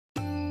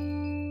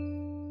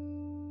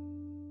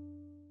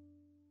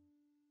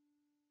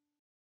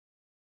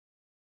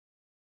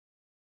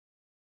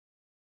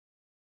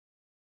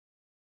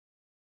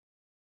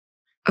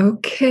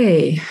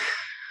Okay,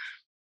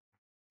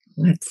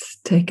 let's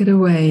take it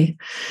away.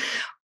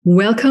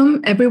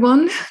 Welcome,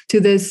 everyone, to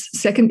this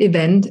second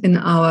event in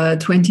our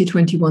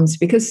 2021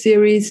 speakers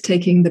series,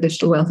 Taking the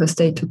Digital Welfare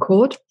State to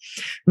Court.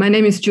 My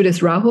name is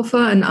Judith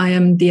Rauhofer, and I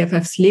am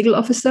DFF's legal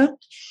officer.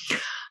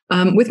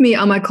 With me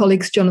are my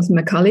colleagues Jonathan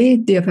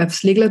McCulley,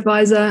 DFF's legal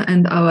advisor,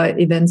 and our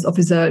events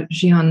officer,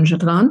 Jihan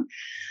Jadran.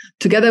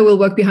 Together, we'll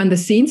work behind the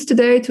scenes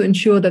today to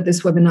ensure that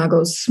this webinar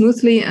goes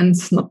smoothly and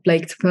is not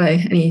plagued by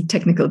any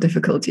technical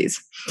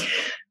difficulties.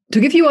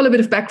 To give you all a bit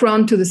of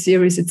background to the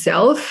series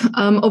itself,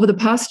 over the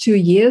past 2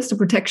 years, the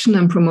protection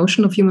and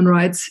promotion of human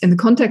rights in the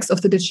context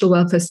of the digital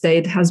welfare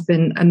state has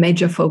been a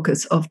major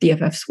focus of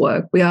DFF's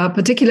work. We are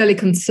particularly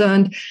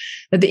concerned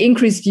that the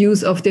increased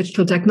use of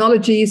digital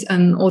technologies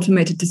and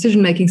automated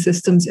decision-making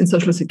systems in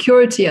social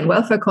security and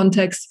welfare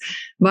contexts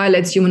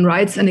violates human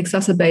rights and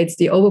exacerbates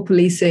the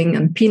over-policing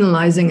and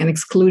penalizing and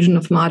exclusion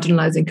of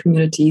marginalizing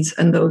communities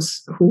and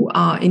those who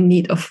are in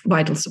need of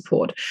vital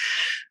support.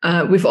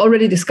 We've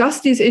already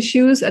discussed these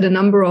issues at a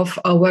number of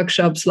our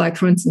workshops, like,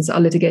 for instance, our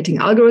litigating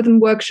algorithm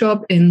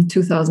workshop in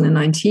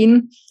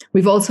 2019.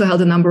 We've also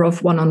held a number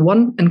of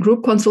one-on-one and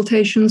group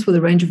consultations with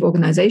a range of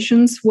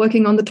organizations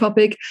working on the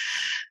topic.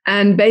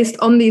 And based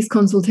on these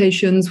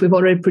consultations, we've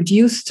already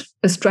produced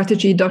a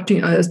strategic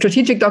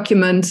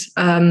document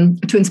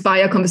to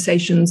inspire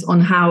conversations on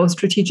how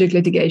strategic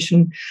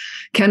litigation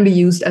can be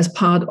used as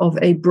part of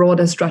a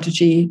broader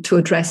strategy to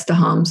address the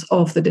harms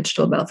of the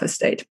digital welfare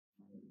state.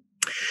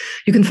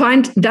 You can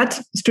find that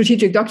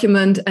strategic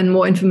document and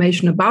more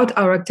information about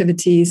our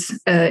activities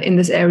in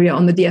this area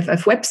on the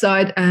DFF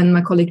website. And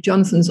my colleague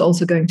Jonathan is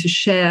also going to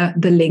share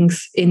the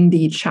links in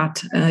the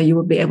chat. You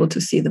will be able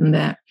to see them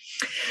there.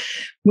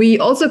 We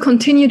also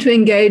continue to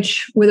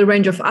engage with a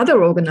range of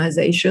other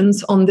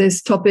organizations on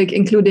this topic,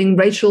 including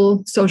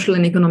racial, social,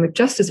 and economic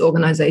justice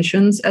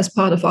organizations as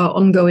part of our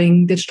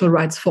ongoing Digital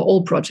Rights for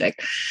All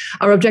project.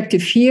 Our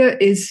objective here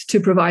is to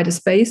provide a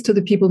space to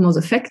the people most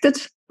affected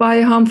by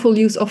harmful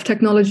use of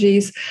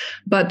technologies,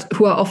 but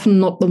who are often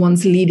not the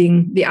ones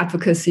leading the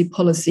advocacy,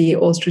 policy,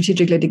 or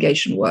strategic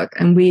litigation work.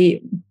 And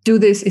we do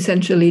this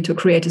essentially to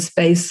create a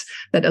space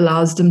that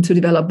allows them to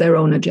develop their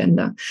own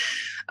agenda.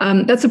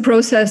 That's a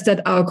process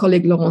that our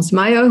colleague Laurence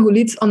Meyer, who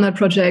leads on that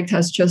project,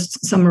 has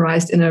just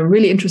summarized in a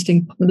really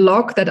interesting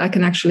blog that I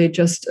can actually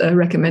just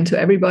recommend to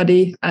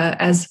everybody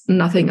as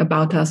Nothing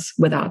About Us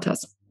Without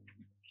Us.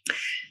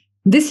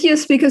 This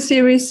year's speaker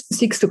series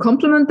seeks to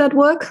complement that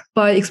work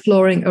by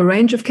exploring a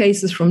range of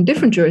cases from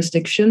different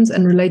jurisdictions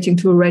and relating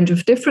to a range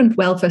of different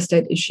welfare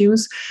state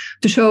issues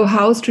to show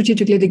how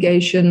strategic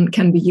litigation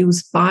can be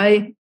used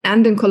by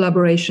and in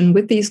collaboration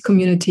with these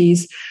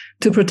communities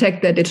to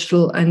protect their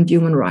digital and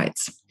human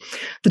rights.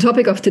 The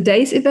topic of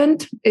today's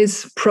event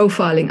is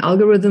profiling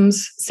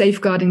algorithms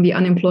safeguarding the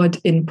unemployed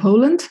in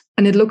Poland,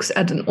 and it looks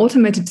at an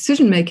automated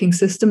decision-making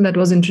system that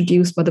was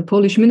introduced by the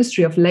Polish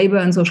Ministry of Labour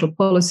and Social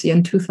Policy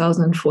in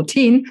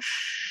 2014,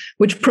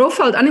 which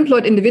profiled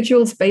unemployed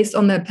individuals based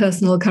on their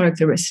personal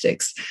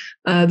characteristics.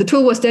 The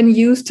tool was then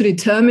used to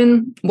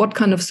determine what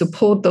kind of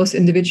support those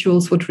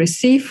individuals would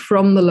receive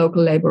from the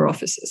local labour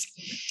offices.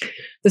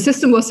 The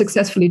system was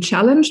successfully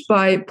challenged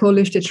by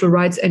Polish digital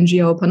rights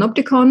NGO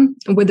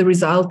Panoptykon, with the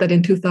result that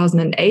in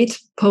 2008,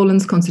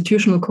 Poland's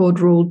constitutional court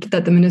ruled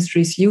that the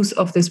ministry's use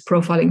of this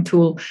profiling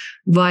tool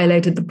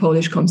violated the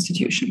Polish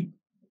constitution.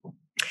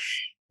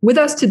 With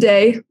us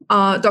today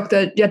are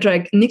Dr.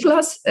 Jędrzej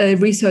Niklas, a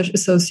research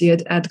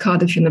associate at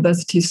Cardiff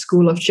University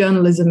School of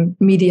Journalism,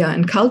 Media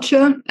and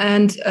Culture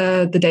and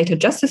the Data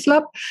Justice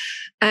Lab,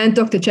 and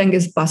Dr.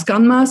 Cengiz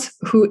Barskanmaz,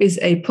 who is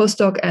a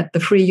postdoc at the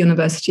Free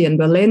University in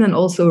Berlin and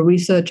also a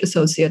research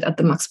associate at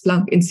the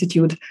Planck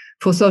Institute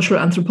for Social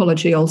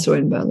Anthropology, also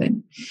in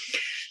Berlin.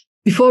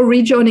 Before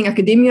rejoining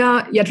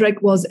academia,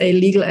 Jędrzej was a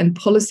legal and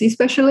policy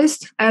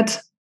specialist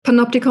at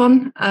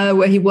Panoptykon,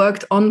 where he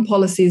worked on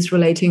policies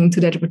relating to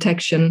data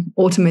protection,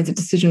 automated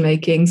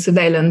decision-making,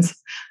 surveillance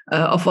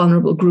of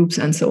vulnerable groups,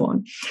 and so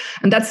on.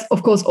 And that's,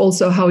 of course,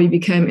 also how he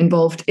became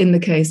involved in the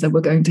case that we're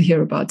going to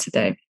hear about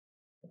today.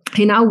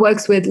 He now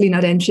works with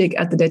Lina Dencik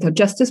at the Data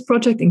Justice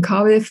Project in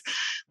Cardiff,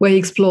 where he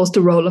explores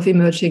the role of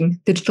emerging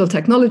digital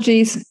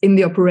technologies in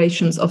the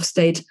operations of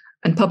state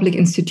and public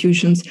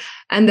institutions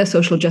and their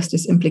social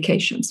justice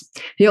implications.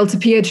 He holds a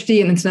PhD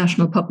in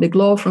international public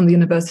law from the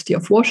University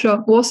of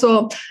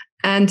Warsaw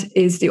and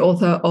is the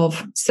author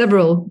of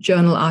several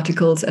journal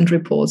articles and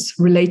reports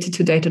related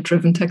to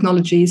data-driven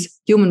technologies,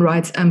 human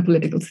rights, and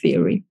political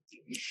theory.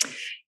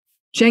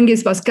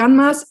 Cengiz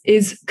Barskanmaz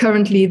is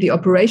currently the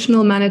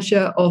operational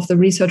manager of the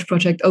research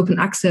project Open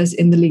Access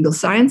in the Legal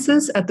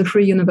Sciences at the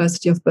Free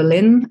University of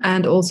Berlin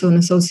and also an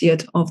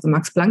associate of the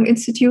Planck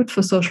Institute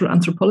for Social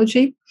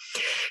Anthropology.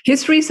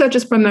 His research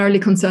is primarily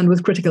concerned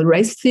with critical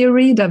race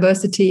theory,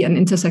 diversity and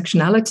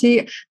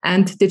intersectionality,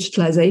 and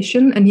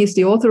digitalization. And he's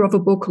the author of a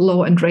book,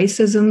 Law and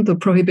Racism, The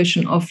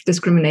Prohibition of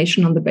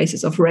Discrimination on the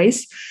Basis of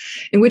Race,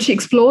 in which he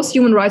explores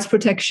human rights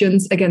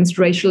protections against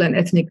racial and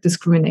ethnic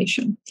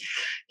discrimination.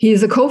 He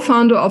is a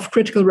co-founder of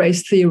Critical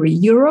Race Theory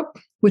Europe,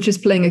 which is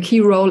playing a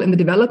key role in the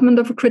development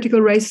of a critical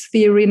race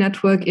theory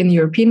network in the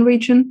European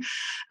region.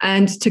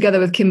 And together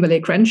with Kimberly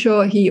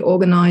Crenshaw, he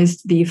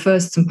organized the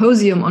first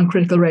symposium on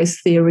critical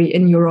race theory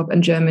in Europe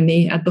and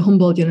Germany at the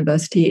Humboldt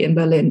University in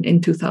Berlin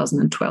in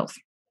 2012.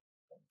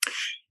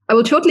 I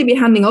will shortly be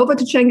handing over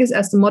to Cengiz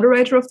as the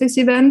moderator of this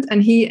event,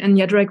 and he and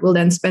Jędrzej will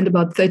then spend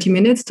about 30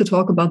 minutes to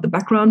talk about the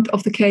background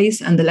of the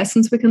case and the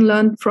lessons we can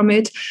learn from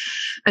it.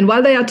 And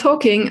while they are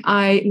talking,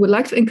 I would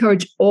like to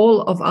encourage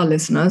all of our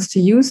listeners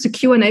to use the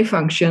Q&A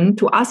function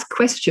to ask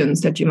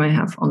questions that you may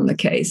have on the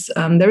case.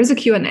 There is a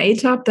Q&A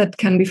tab that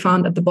can be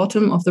found at the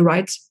bottom of the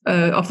right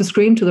of the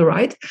screen to the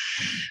right.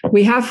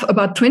 We have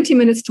about 20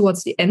 minutes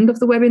towards the end of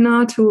the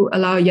webinar to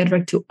allow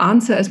Jędrzej to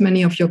answer as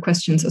many of your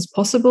questions as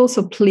possible.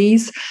 So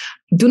please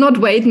do not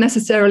wait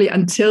necessarily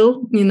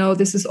until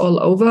this is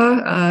all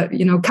over.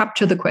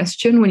 Capture the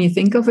question when you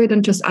think of it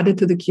and just add it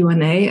to the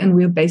Q&A, and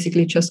we're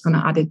basically just going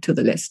to add it to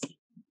the list.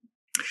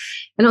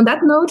 And on that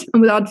note,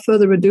 and without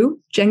further ado,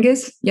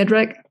 Cengiz,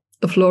 Jędrzej,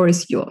 the floor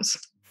is yours.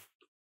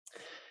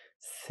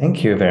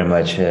 Thank you very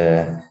much,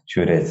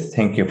 Judith.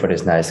 Thank you for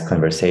this nice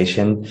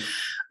conversation.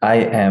 I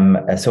am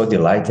so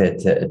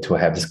delighted to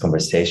have this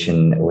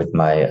conversation with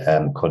my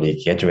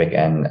colleague Jędrzej,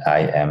 and I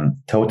am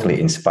totally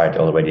inspired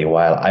already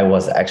while I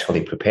was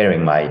actually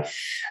preparing my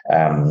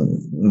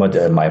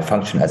my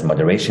function as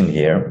moderation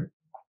here.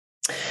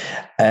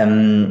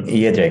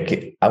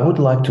 Jędrzej, I would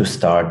like to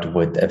start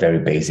with a very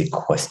basic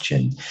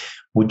question.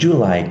 Would you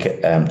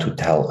like to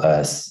tell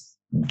us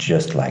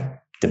just like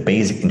the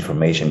basic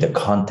information, the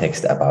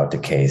context about the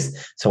case?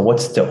 So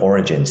what's the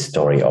origin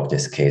story of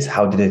this case?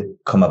 How did it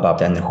come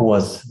about, and who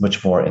was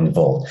much more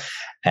involved?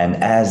 And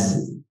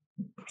as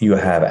you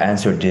have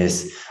answered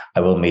this,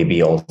 I will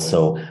maybe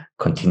also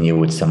continue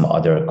with some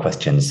other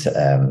questions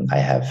I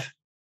have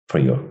for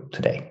you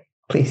today.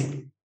 Please.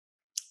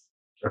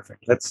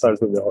 Perfect. Let's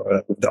start with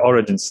the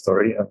origin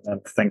story,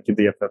 and thank you,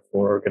 DFF,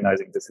 for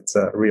organizing this. It's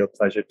a real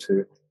pleasure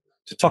to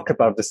talk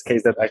about this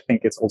case that I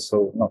think it's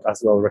also not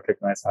as well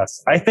recognized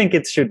as I think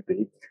it should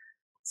be.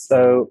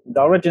 So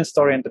the origin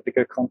story and the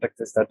bigger context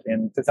is that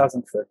in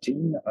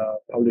 2013,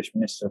 Polish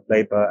Minister of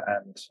Labour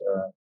and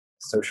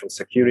Social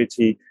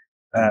Security,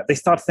 they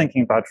start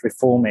thinking about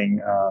reforming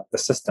the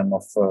system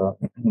of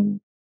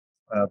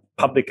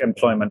public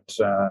employment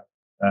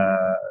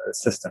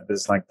system.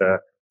 This is like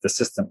the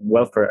system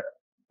welfare,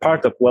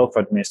 part of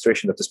welfare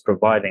administration that is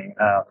providing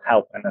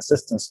help and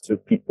assistance to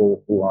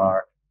people who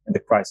are in the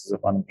crisis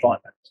of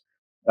unemployment.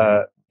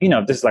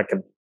 This is like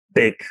a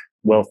big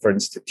welfare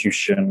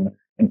institution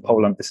in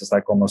Poland. This is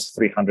like almost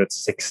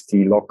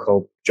 360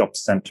 local job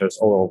centers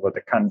all over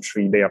the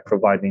country. They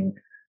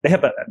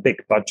have a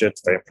big budget.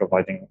 They are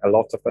providing a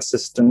lot of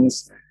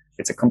assistance.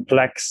 It's a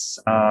complex,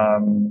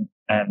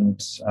 and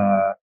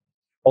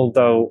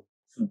although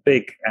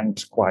big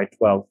and quite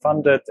well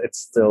funded, it's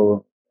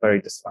still very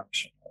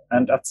dysfunctional.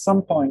 And at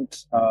some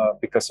point,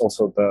 because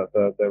also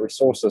the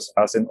resources,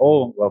 as in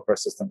all welfare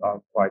systems,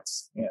 are quite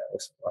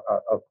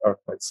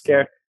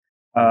scarce,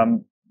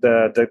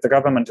 the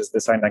government is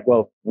deciding like,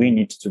 well, we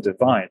need to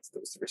divide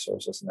those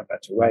resources in a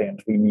better way,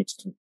 and we need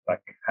to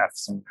have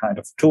some kind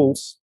of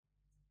tools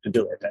to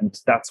do it. And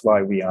that's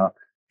why we are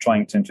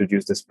trying to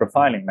introduce this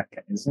profiling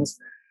mechanisms.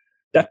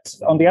 That,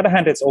 on the other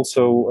hand, it's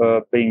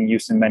also being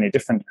used in many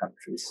different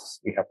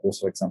countries. We have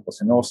also examples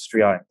in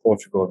Austria, in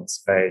Portugal, in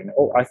Spain.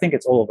 I think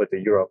it's all over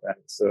Europe.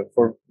 And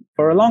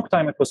for a long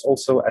time, it was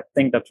also a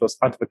thing that was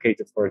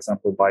advocated, for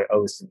example, by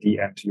OECD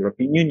and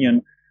European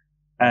Union.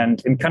 And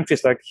in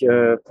countries like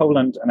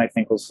Poland, and I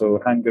think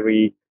also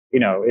Hungary,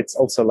 it's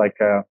also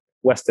like a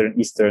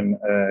Western-Eastern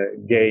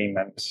game,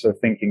 and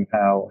thinking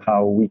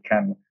how we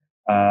can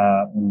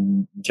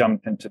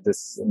jump into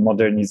this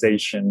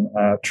modernization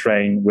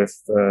train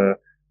with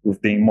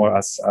being more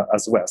as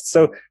West.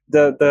 So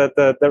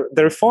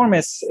the reform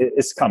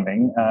is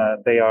coming.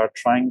 They are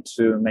trying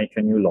to make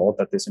a new law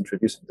that is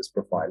introducing this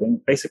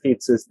profiling. Basically,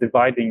 it's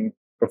dividing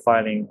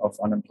profiling of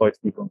unemployed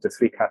people into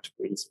 3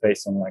 categories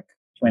based on like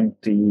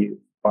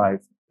 25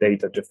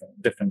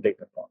 different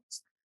data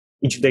points.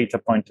 Each data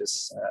point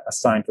is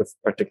assigned with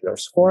a particular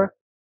score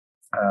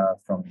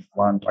from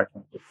 1 to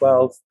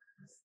 12.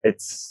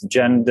 It's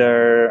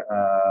gender,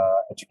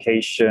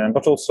 education,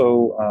 but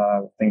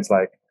also things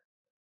like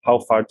how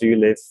far do you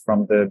live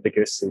from the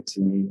bigger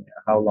city,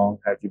 how long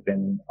have you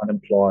been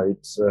unemployed,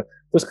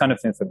 those kind of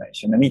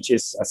information. And each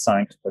is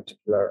assigned to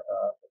particular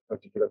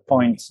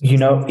points.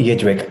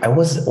 Jędrzej, I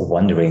was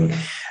wondering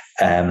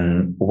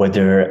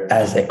whether,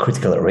 as a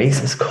critical race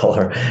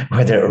scholar,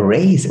 whether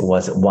race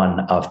was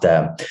one of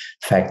the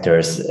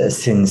factors,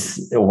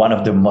 since one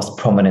of the most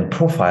prominent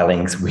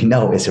profilings we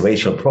know is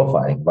racial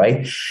profiling,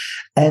 right?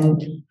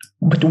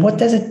 But what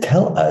does it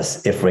tell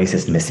us if race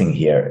is missing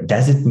here?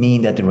 Does it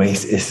mean that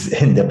race is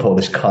in the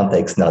Polish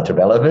context not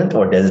relevant,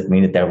 or does it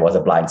mean that there was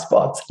a blind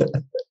spot?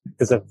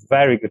 It's a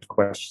very good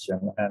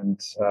question, and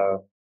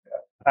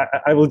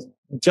I will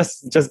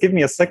just give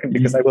me a second,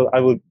 because I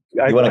will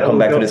You want to come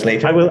back to this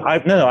later?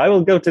 I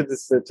will go to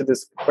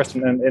this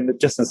question in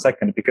just a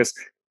second, because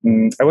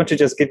I want to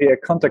just give you a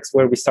context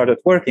where we started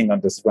working on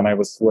this when I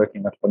was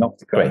working at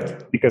Panoptica.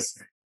 Great. Because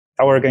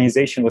our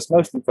organization was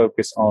mostly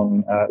focused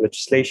on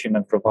legislation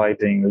and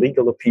providing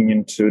legal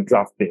opinion to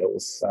draft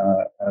bills,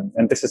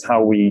 and this is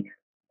how we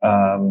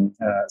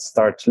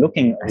start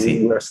looking.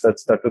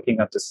 Start looking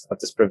at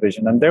this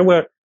provision, and there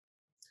were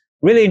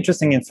really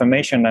interesting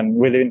information and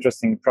really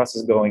interesting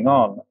process going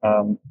on.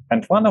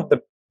 And one of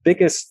the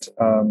biggest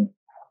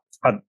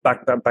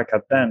back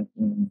at then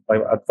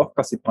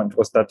advocacy point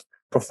was that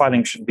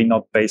profiling should be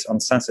not based on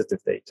sensitive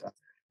data.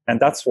 And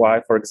that's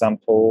why, for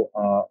example,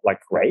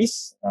 like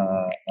race,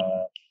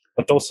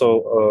 but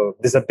also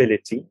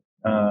disability.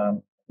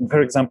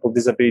 For example,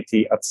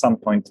 disability at some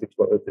point it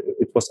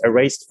was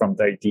erased from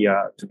the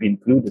idea to be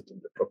included in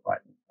the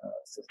profiling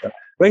system.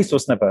 Race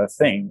was never a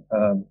thing.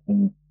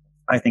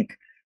 I think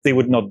they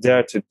would not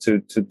dare to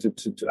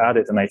add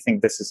it, and I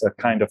think this is a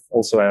kind of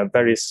also a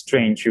very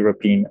strange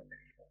European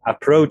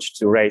approach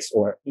to race,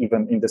 or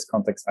even in this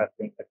context, I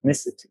think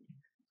ethnicity.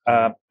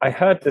 I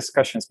heard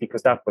discussions,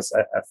 because that was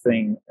a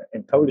thing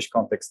in Polish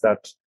context,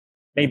 that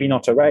maybe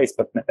not a race,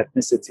 but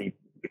ethnicity,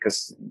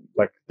 because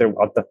like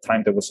at that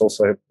time there was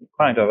also a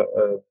kind of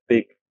a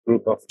big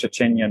group of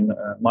Chechenian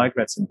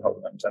migrants in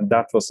Poland, and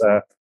that was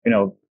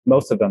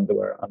most of them they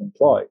were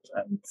unemployed,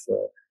 and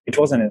it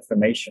was an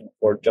information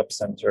for job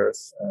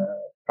centers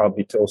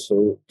probably to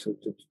also to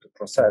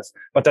process.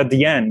 But at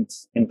the end,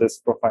 in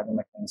this profiling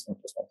mechanism,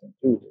 it was not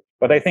included.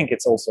 But I think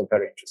it's also a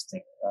very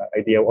interesting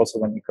idea. Also,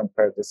 when you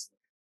compare this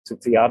to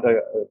the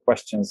other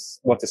questions,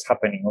 what is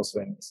happening also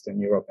in Eastern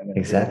Europe and in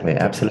exactly,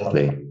 Europe.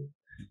 Absolutely.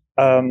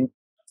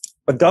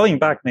 But going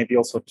back, maybe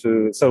also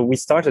so we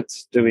started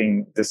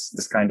doing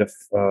this kind of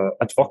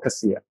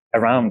advocacy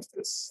around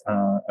this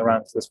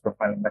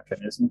profiling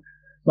mechanism,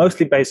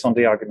 mostly based on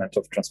the argument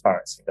of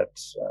transparency. That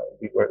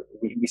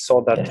we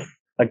saw that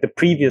like the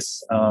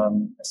previous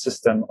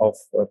system of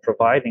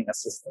providing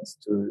assistance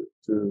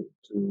to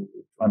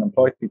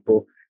unemployed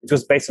people, it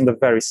was based on the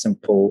very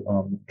simple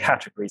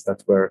categories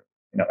that were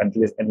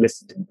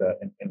enlisted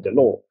in the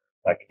law.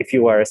 Like if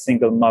you were a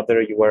single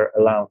mother, you were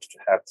allowed to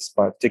have this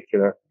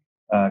particular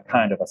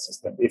kind of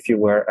assistance. If you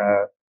were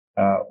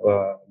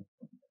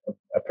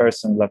a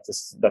person that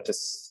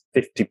is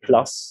 50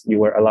 plus, you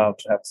were allowed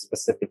to have a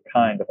specific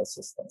kind of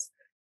assistance.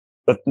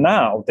 But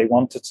now they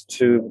wanted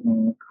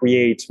to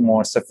create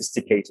more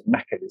sophisticated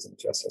mechanism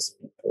to assess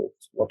people,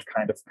 what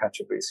kind of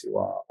categories you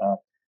are.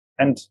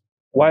 And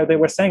while they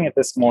were saying it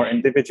is more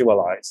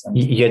individualized.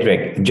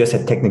 Jędrzej, just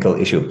a technical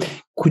issue.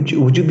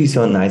 Would you be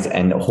so nice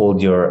and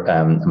hold your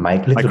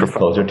mic a little bit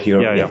closer to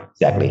your... Yeah.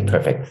 Exactly.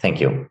 Perfect. Thank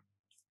you.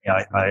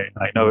 Yeah,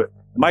 I know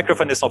the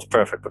microphone is not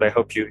perfect, but I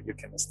hope you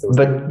can still...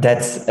 But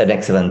that's an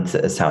excellent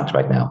sound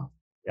right now.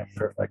 Yeah,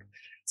 perfect.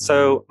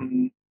 So,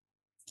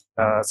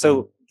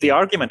 so the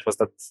argument was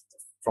that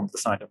from the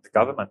side of the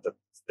government that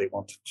they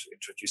wanted to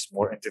introduce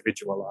more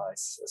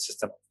individualized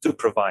system to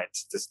provide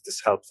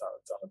this help to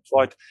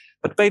unemployed.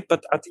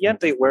 But at the end,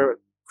 they were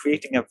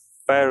creating a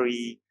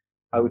very,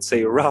 I would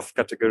say, rough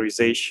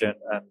categorization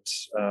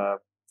and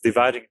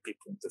dividing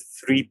people into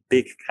three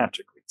big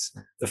categories.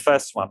 The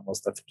first one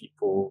was that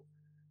people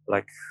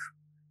like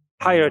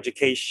higher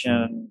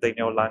education, they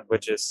know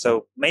languages,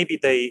 so maybe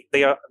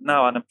they are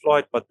now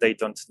unemployed, but they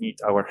don't need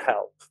our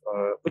help,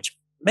 which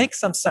makes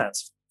some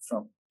sense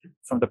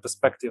from the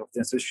perspective of the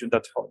institution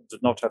that do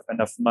not have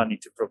enough money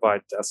to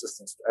provide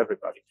assistance to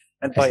everybody.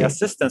 And by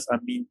assistance, I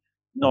mean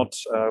not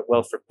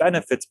welfare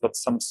benefits, but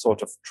some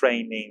sort of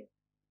training,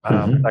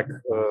 like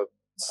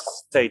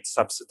state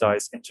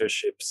subsidized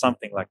internship,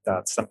 something like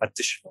that, some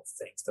additional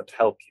things that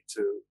help you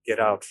to get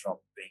out from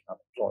being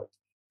unemployed.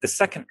 The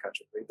second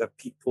category,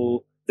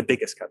 the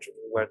biggest category,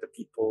 were the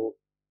people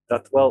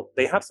that, well,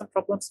 they have some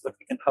problems, but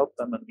we can help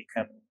them and we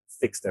can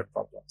fix their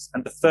problems.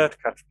 And the third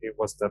category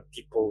was the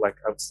people, like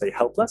I would say,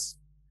 helpless.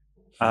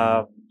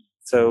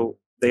 So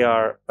they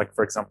are, like,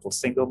 for example,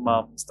 single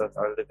moms that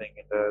are living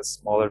in the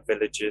smaller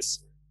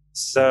villages.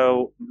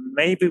 So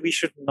maybe we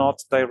should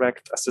not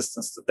direct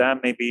assistance to them.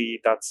 Maybe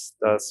that's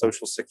the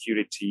social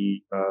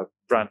security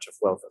branch of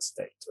welfare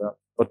state,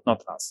 but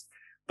not us.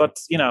 But,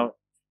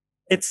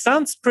 it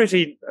sounds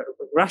pretty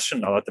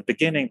rational at the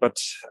beginning, but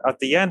at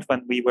the end,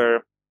 when we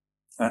were,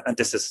 and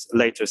this is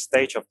later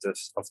stage of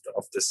this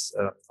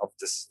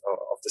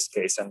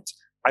case, and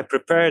I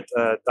prepared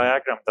a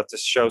diagram that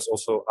this shows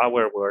also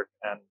our work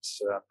and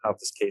how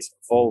this case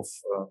evolved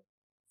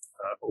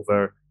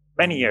over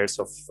many years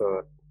of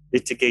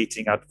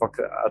litigating,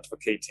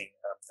 advocating,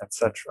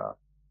 etc.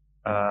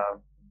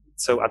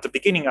 So at the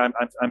beginning,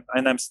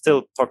 I'm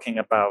still talking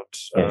about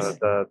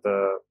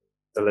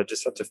the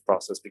legislative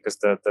process, because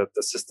the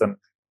system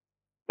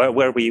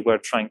where we were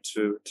trying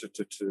to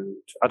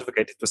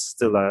advocate, it was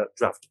still a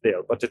draft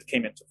bill, but it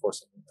came into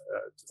force in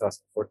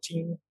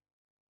 2014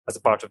 as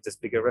a part of this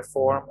bigger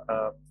reform,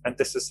 and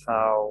this is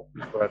how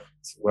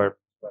where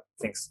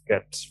things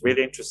get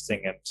really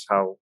interesting, and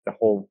how the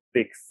whole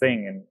big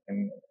thing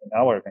in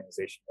our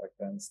organization back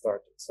then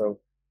started.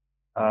 So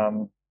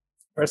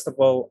First of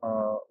all,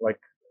 like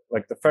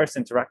the first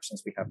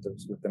interactions we had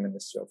with the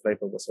Ministry of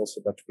Labour was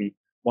also that we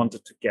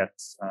wanted to get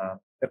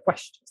the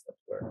questions that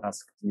were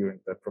asked during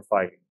the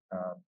profiling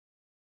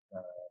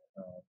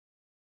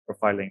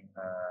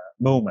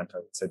moment, I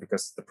would say,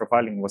 because the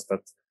profiling was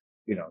that,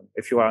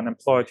 if you are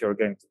unemployed, you're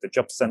going to the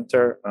job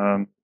center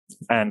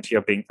and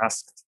you're being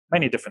asked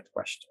many different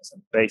questions,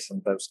 and based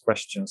on those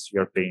questions,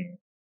 you're being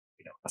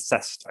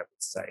assessed, I would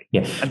say.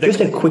 Yeah. And just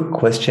a quick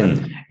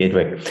question,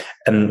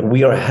 Jędrzej.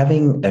 We are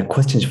having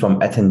questions from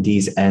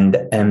attendees, and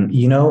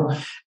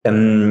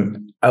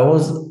I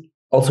was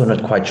also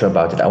not quite sure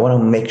about it. I want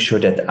to make sure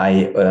that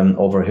I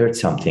overheard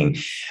something.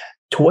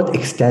 To what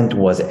extent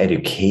was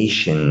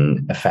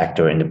education a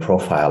factor in the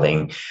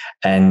profiling,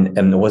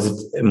 and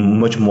was it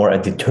much more a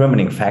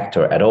determining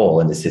factor at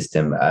all in the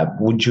system?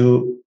 Would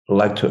you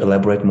like to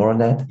elaborate more on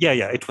that? Yeah,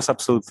 it was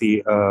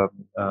absolutely a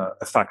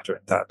factor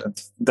in that,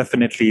 and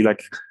definitely,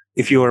 like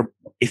if you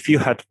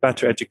had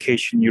better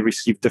education, you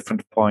receive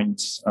different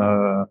points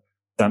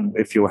than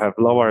if you have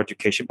lower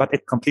education. But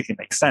it completely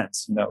makes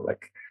sense,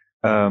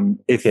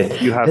 if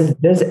you have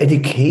there's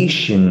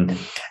education.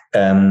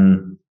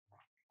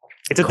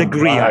 It's a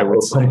degree, I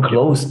would say. Come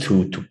close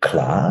to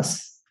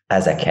class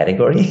as a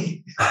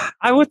category?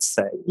 I would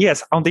say,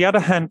 yes. On the other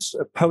hand,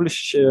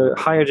 Polish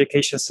higher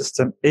education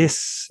system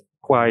is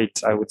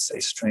quite, I would say,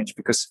 strange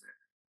because,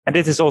 and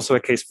it is also a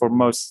case for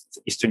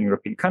most Eastern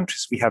European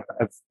countries, we have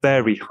a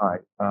very high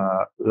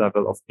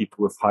level of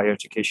people with higher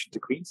education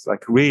degrees,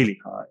 like really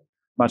high,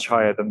 much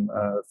higher than,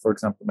 for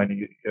example,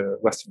 many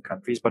Western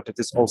countries, but it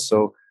is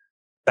also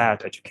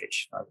bad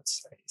education, I would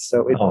say.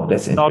 So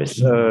it's not...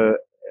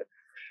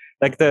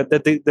 Like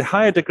the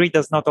higher degree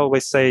does not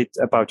always say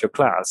about your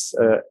class.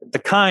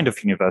 The kind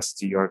of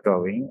university you're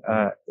going,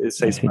 it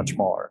says much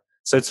more.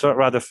 So it's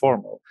rather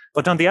formal.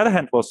 But on the other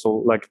hand, also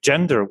like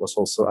gender was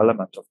also an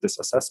element of this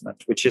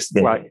assessment, which is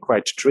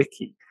quite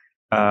tricky.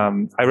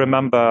 I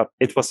remember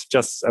it was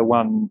just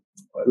one,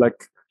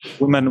 like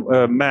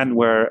men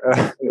were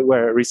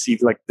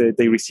received, like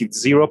they received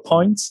 0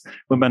 points.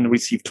 Women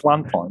received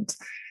 1 point,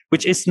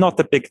 which is not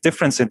a big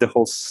difference in the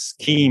whole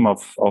scheme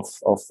of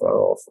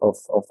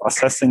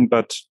assessing,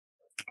 but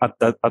at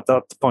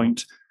that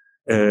point,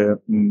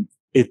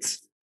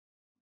 it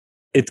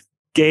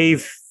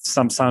gave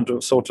some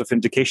sort of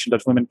indication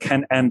that women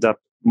can end up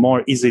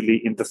more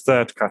easily in the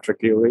third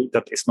category,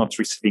 that is not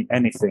receiving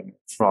anything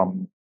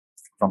from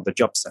the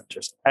job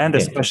centers, and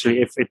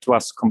especially if it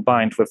was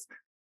combined with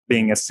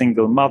being a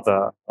single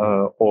mother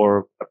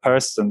or a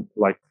person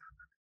like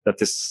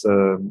that is.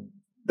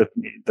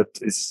 That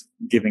is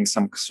giving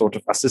some sort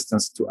of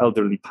assistance to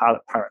elderly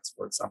parents,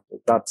 for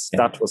example.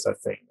 That was a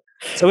thing.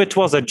 So it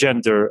was a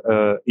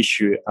gender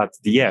issue at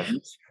the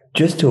end.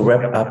 Just to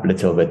wrap up a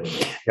little bit.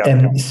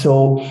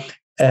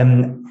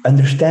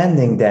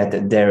 Understanding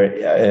that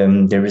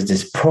there is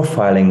this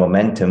profiling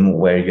momentum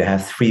where you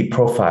have 3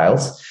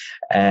 profiles,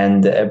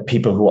 and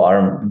people who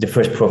are the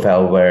first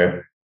profile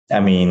were,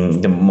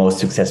 the most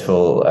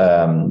successful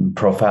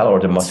profile,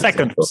 or the most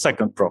second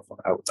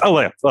profile.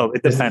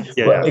 It depends.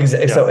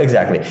 So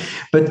exactly.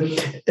 But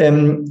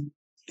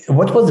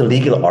what was the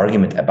legal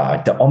argument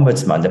about? The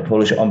ombudsman, the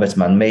Polish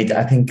ombudsman, made,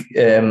 I think,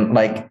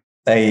 like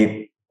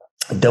a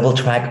double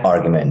track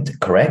argument,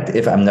 correct?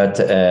 If I'm not,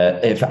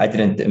 if I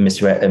didn't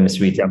misread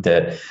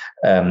the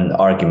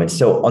argument.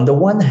 So on the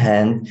one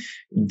hand,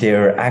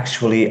 they're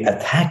actually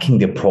attacking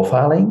the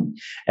profiling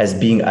as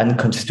being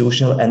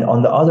unconstitutional, and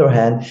on the other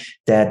hand,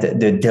 that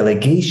the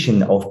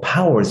delegation of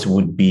powers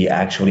would be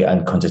actually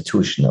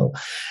unconstitutional.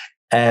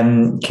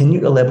 Can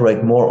you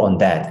elaborate more on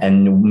that,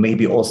 and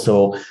maybe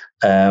also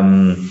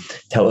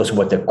tell us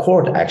what the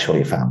court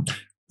actually found?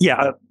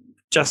 Yeah,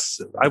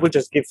 I would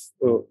just give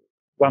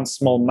one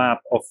small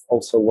map of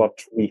also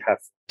what we have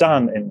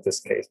done in this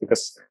case,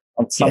 because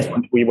at some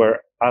point we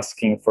were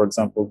asking, for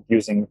example,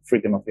 using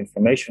freedom of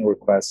information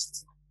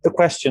requests, the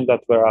question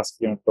that we're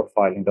asking in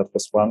profiling, that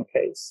was one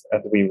case,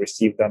 and we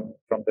received them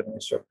from the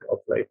Ministry of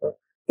Labour.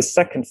 The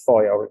second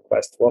FOIA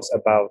request was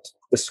about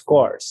the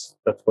scores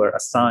that were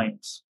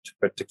assigned to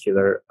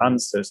particular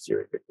answers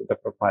during the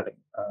profiling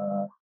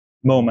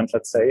moment,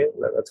 let's say,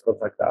 let's call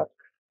it like that.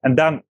 And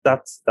then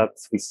that's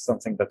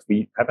something that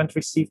we haven't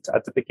received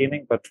at the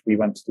beginning, but we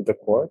went to the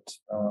court.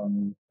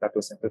 That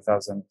was in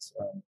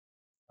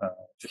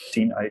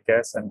 2015, I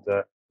guess, and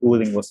the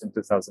ruling was in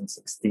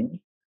 2016.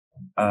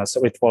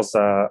 So it was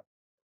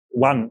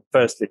one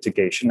first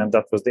litigation, and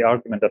that was the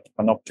argument that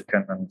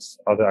Panoptykon and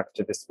other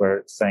activists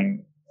were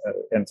saying,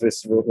 and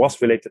this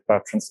was related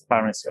about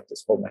transparency of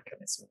this whole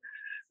mechanism.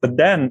 But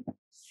then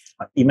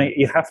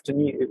you have to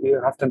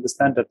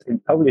understand that in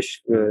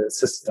Polish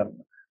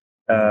system,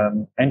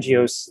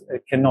 NGOs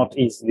cannot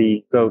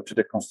easily go to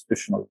the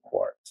Constitutional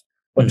Court.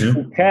 But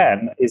who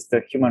can is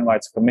the Human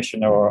Rights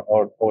Commissioner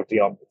or the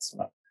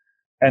Ombudsman.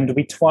 And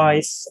we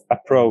twice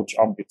approached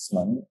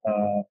Ombudsman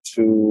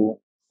to,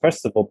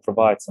 first of all,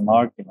 provide some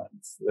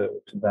arguments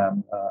to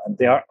them. And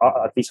they are,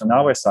 at least on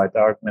our side, the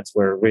arguments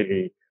were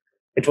really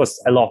it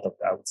was a lot of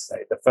that, I would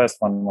say. The first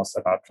one was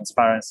about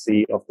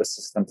transparency of the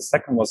system. The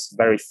second was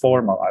very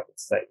formal, I would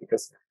say,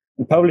 because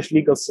in Polish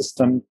legal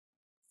system,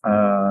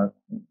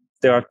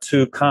 there are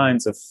two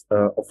kinds of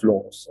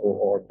laws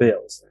or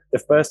bills. The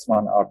first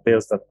one are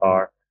bills that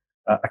are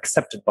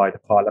accepted by the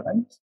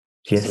parliament.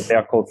 Yes. So they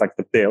are called like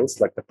the bills,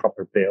 like the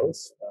proper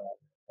bills.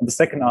 And the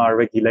second are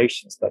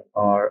regulations that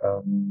are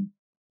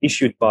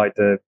issued by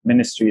the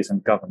ministries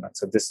and governments.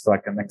 So this is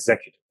like an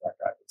executive, like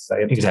I would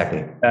say.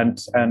 Exactly.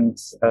 And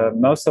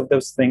most of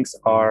those things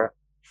are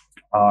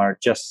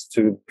just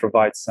to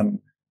provide some,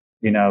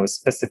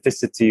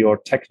 specificity or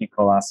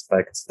technical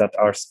aspects that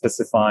are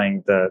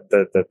specifying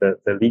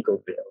the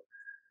legal bill.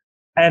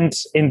 And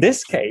in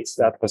this case,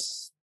 that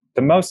was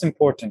the most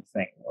important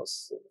thing.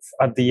 Was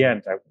at the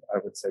end, I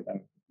would say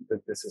then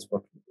that this is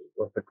what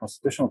the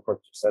Constitutional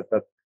Court said,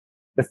 that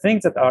the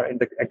things that are in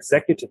the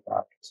Executive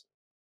Act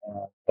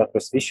that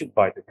was issued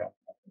by the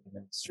government and the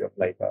Ministry of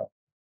Labour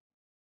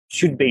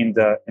should be in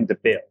the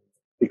bill,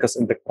 because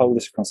in the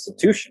Polish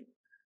Constitution,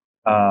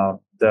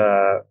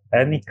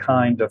 any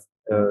kind of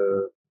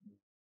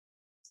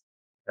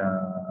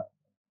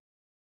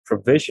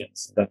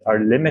provisions that are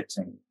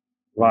limiting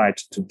right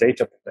to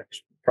data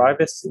protection,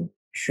 privacy,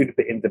 should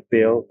be in the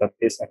bill that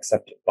is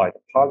accepted by the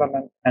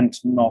parliament and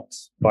not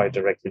by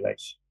the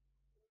regulation.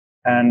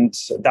 And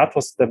that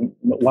was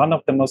one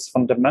of the most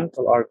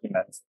fundamental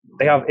arguments.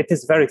 It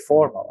is very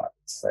formal, I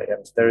would say,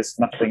 and there is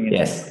nothing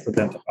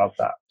incident about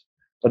that.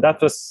 But that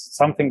was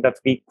something that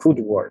we could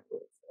work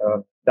with.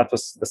 That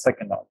was the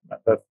second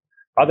argument. But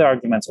other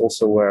arguments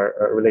also were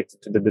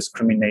related to the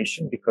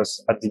discrimination, because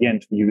at the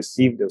end we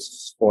received those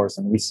scores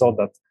and we saw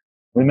that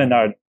women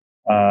are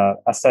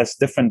assessed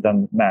different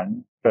than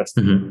men, first.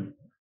 Mm-hmm.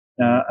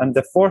 And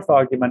the fourth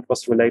argument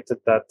was related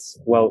that,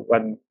 well,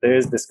 when there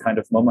is this kind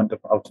of moment of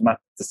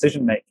automatic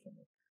decision making,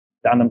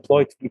 the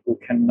unemployed people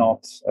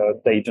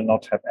they do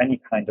not have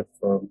any kind of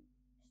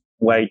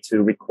way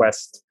to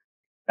request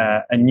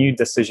a new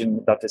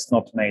decision that is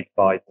not made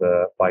by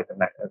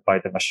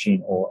the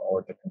machine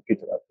or the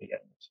computer at the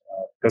end,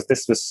 because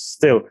this was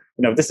still,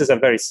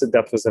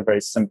 that was a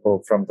very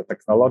simple, from the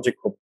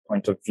technological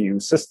point of view,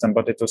 system,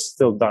 but it was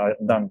still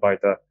done by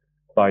the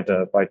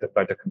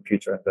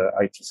computer and the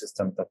IT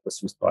system that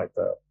was used by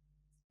the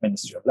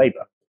Ministry of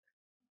Labour.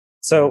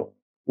 So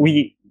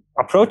we,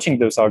 approaching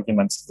those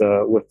arguments,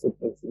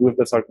 with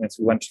those arguments,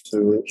 we went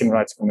to Human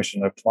Rights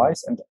Commissioner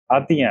twice, and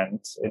at the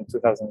end, in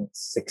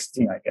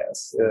 2016, I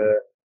guess,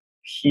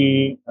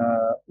 he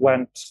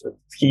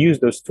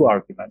used those two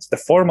arguments. The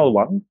formal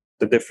one,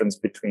 the difference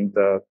between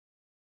the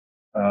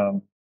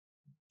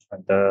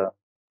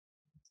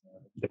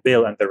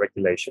bill and the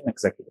regulation,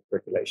 executive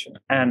regulation,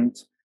 and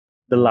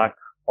the lack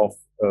of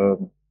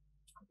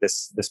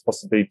this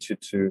possibility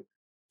to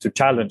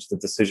challenge the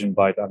decision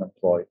by the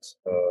unemployed,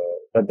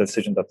 the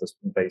decision that was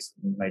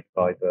made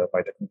by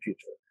the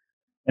computer,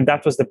 and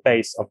that was the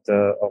base of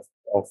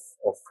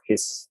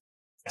his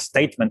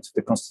statement to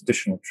the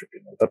Constitutional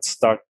Tribunal that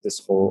started this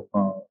whole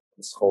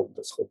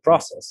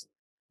process.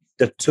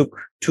 That took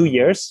 2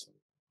 years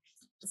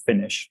to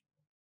finish.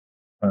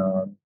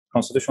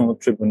 Constitutional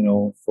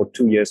Tribunal for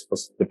 2 years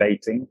was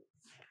debating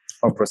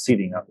or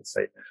proceeding, I would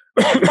say.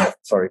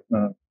 Sorry.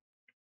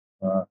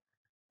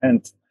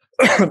 And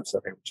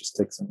sorry, I would just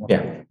take some more.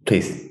 Yeah,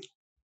 please.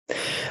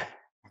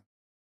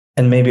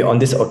 And maybe on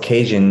this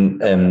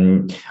occasion,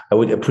 I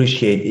would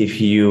appreciate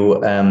if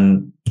you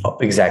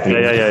exactly.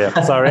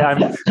 Yeah. Sorry,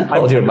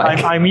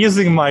 I'm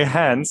using my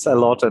hands a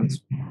lot, and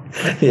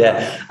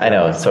yeah, I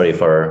know. Sorry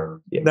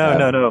for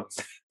no.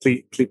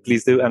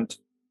 Please do. And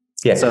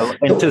yeah. So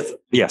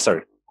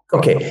sorry.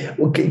 Okay.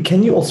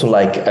 Can you also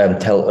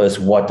tell us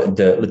what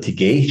the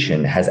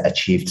litigation has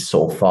achieved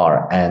so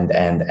far,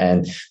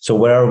 and so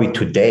where are we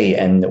today?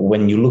 And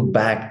when you look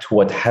back to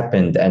what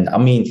happened, and I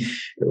mean,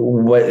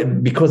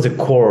 because the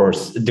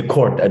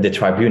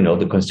tribunal,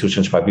 the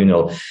Constitutional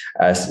Tribunal,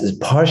 is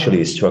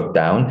partially struck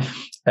down.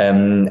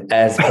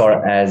 As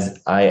far as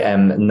I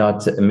am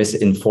not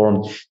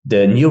misinformed,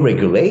 the new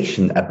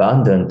regulation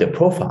abandoned the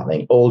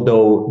profiling,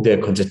 although the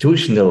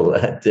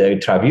the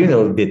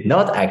Tribunal did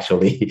not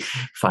actually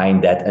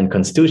find that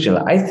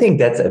unconstitutional. I think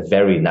that's a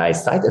very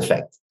nice side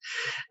effect.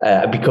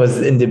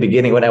 Because in the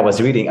beginning, when I was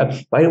reading,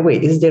 by the way,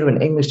 is there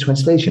an English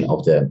translation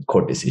of the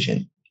court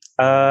decision?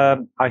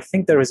 I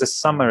think there is a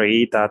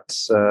summary that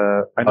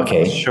I'm not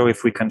sure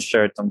if we can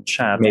share it on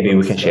chat. Maybe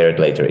we can share it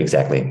later.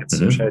 Exactly.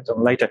 Mm-hmm. Share it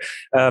on later.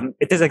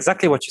 It is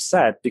exactly what you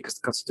said, because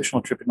the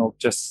Constitutional Tribunal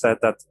just said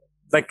that,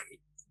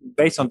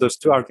 based on those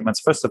two arguments,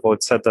 first of all,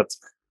 it said that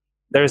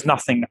there is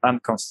nothing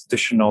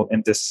unconstitutional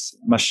in this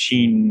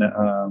machine,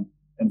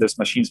 in those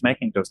machines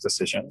making those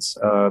decisions,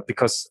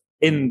 because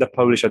in the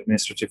Polish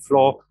administrative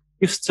law,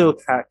 you still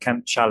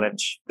can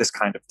challenge this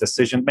kind of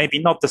decision. Maybe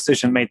not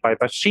decision made by a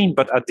machine,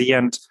 but at the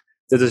end,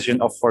 the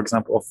decision of, for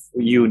example, of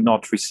you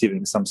not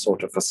receiving some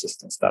sort of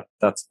assistance.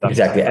 That's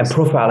exactly. And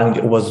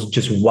profiling was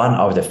just one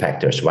of the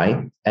factors,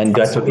 right? And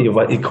that's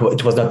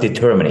it was not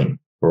determining,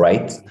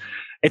 right?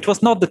 It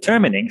was not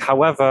determining,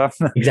 however.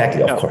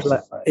 Exactly, of course.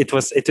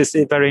 It is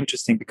very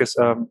interesting because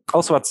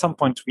also at some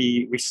point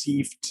we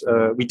received,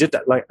 we did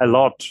like a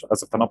lot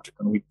as a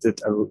panopticon. We did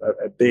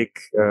a big,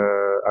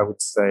 I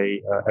would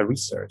say, a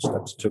research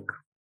that took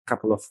a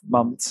couple of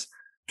months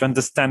to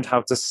understand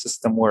how this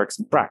system works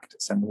in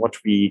practice. And what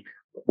we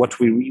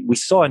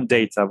saw in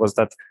data was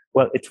that,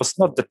 well, it was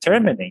not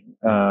determining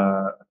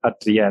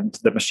at the end.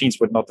 The machines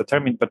were not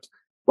determined, but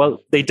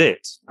well, they did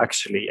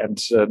actually, and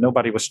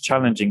nobody was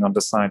challenging on the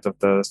side of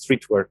the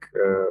street work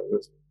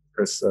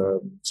because,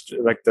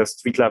 like the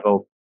street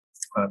level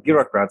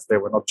bureaucrats, they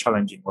were not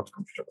challenging what the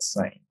computer was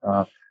saying,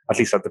 at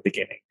least at the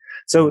beginning.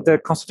 So the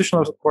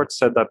Constitutional Court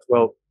said that,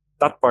 well,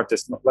 that part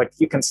is not like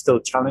you can still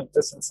challenge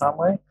this in some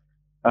way,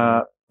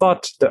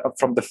 but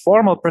from the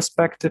formal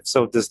perspective,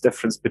 so this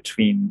difference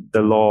between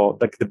the law,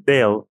 like the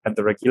bill and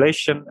the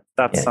regulation,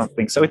 that's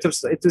something. So it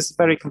is a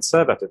very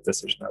conservative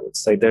decision, I would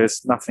say. There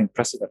is nothing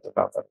precedent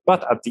about that.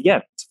 But at the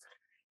end,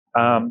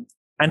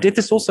 and it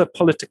is also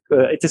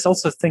it is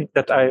also a thing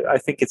that I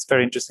think it's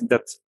very interesting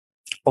that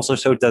also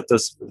showed that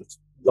those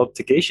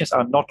litigations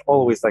are not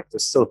always like the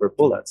silver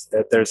bullets.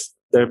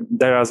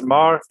 There are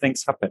more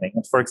things happening.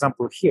 And for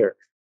example, here,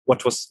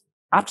 what was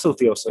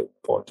absolutely also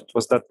important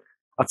was that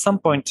at some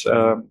point,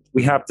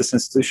 we have this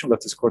institution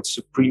that is called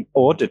Supreme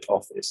Audit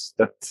Office.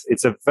 That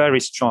it's a very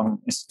strong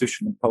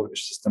institution in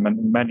Polish system and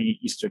in many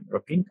Eastern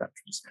European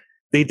countries.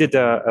 They did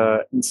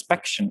a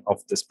inspection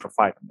of this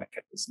profiling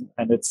mechanism,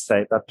 and it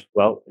said that,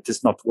 well, it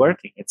is not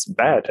working, it's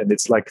bad, and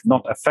it's like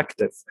not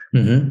effective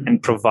in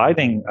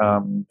providing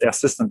the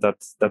assistance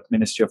that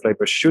Ministry of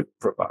Labor should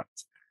provide.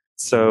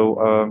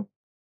 So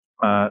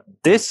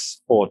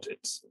this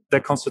audit, the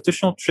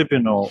Constitutional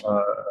Tribunal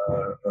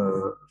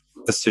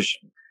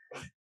decision,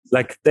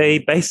 like they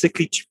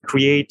basically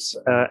create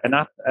a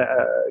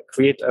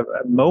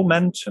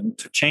momentum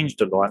to change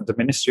the law, and the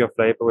Ministry of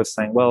Labor was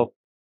saying, well,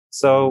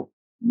 so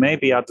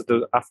maybe after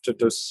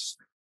those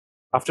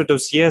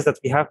years that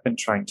we have been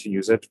trying to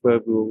use it, we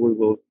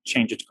will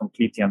change it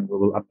completely and we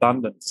will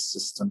abandon the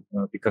system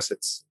because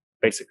it's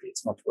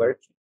not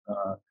working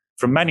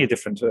from many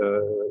different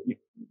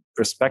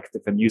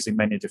perspectives and using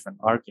many different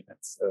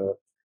arguments.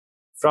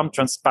 From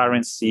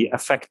transparency,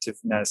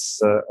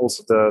 effectiveness,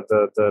 also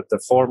the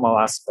formal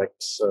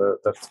aspects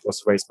that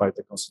was raised by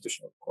the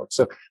Constitutional Court.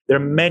 So there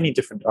are many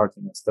different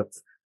arguments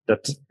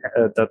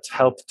that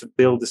help to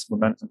build this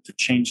momentum to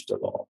change the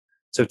law.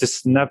 So it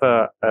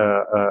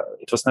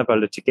was never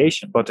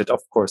litigation, but it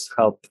of course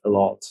helped a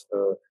lot.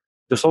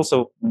 There's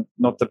also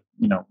not the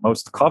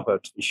most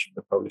covered issue in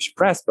the Polish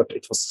press, but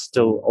it was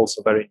still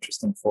also very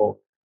interesting for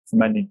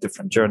many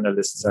different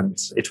journalists, and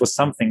it was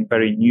something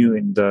very new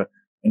in the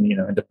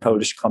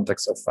Polish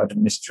context of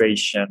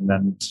administration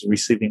and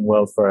receiving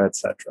welfare,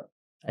 etc.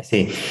 I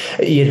see.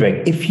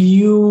 Jędrzej, if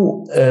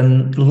you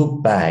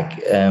look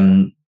back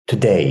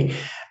today,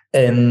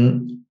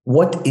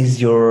 what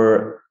is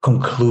your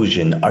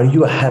conclusion? Are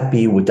you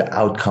happy with the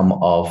outcome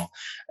of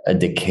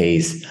the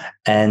case?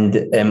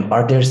 And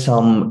are there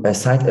some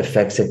side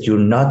effects that you're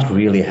not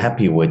really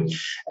happy with?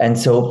 And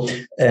so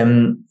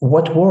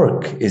what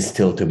work is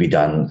still to be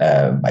done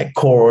by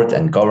court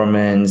and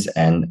governments?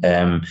 And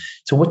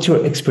so what's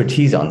your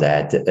expertise on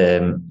that?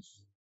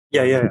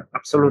 Yeah,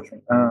 absolutely.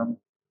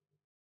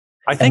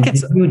 I think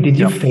Did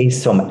you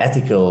face some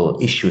ethical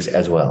issues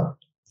as well?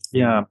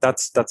 Yeah,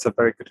 that's a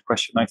very good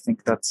question. I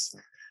think that's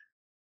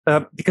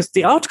because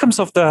the outcomes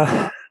of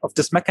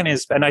this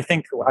mechanism, and I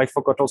think I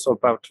forgot also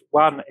about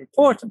one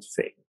important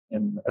thing,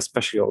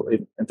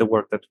 especially in the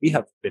work that we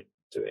have been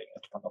doing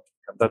at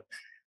Panopticon, that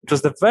it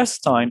was the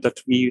first time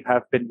that we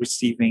have been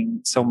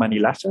receiving so many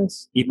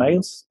letters,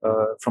 emails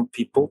from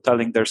people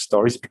telling their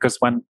stories. Because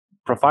when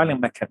profiling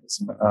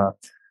mechanism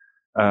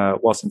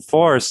was in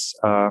force,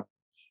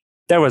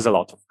 there was a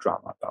lot of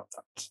drama about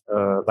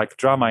that. Like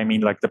drama, I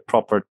mean like the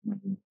proper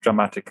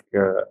dramatic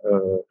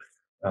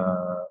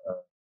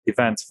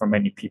events for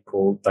many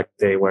people, like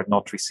they were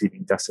not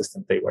receiving the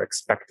assistance they were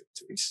expected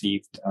to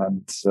receive.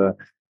 And,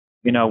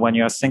 when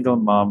you're a single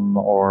mom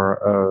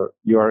or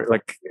you're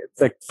like,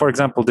 for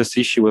example, this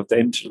issue with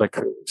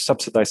the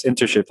subsidized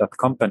internship at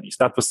companies,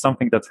 that was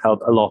something that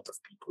held a lot of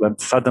people, and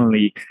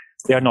suddenly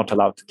they are not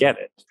allowed to get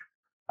it.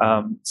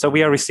 So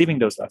we are receiving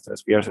those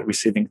letters, we are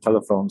receiving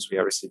telephones, we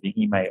are receiving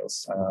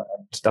emails.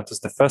 And that was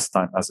the first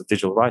time as a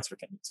digital rights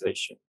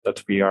organization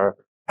that we are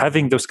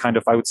having those kind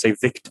of, I would say,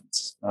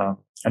 victims.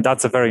 And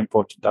that's a very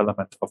important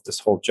element of this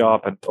whole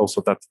job. And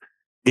also that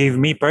gave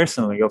me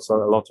personally also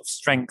a lot of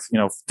strength,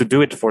 to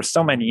do it for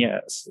so many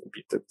years.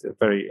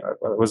 I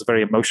was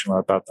very emotional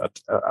about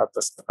that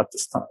at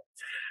this time.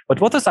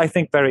 But what is, I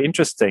think, very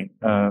interesting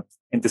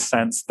in the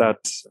sense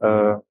that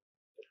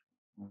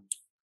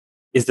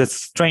is the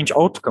strange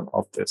outcome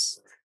of this,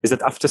 is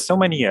that after so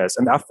many years,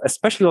 and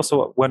especially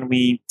also when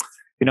we,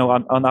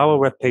 on our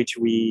webpage,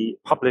 we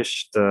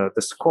published the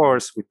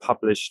scores, we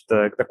published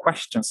the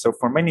questions. So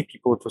for many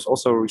people, it was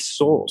also a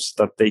resource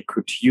that they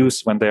could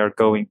use when they are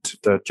going to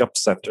the job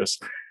centers.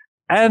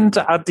 And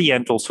at the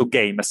end, also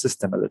game a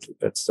system a little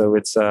bit. So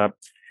it's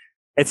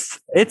that's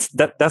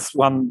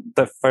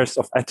the first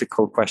of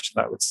ethical question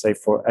I would say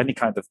for any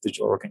kind of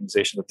digital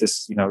organization, that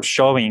this,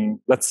 showing,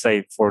 let's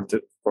say for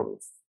the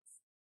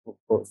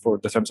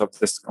terms of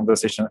this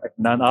conversation,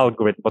 an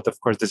algorithm, but of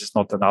course this is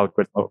not an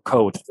algorithm or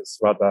code. It's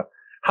rather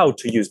how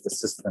to use the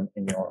system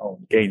in your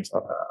own games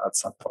at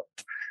some point.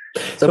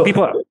 So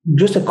people,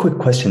 just a quick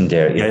question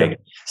there. Yeah.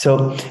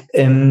 So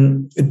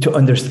to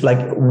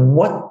understand,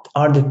 what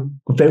are the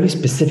very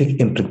specific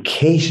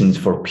implications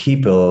for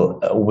people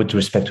with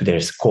respect to their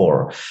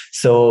score?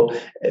 So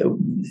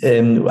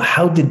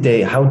how did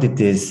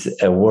this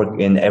work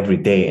in every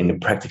day in the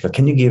practical?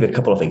 Can you give a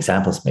couple of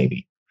examples,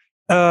 maybe?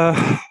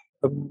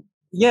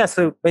 Yeah.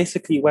 So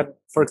basically,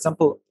 for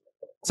example,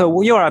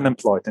 so you're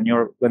unemployed and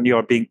when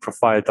you're being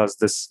profiled as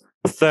this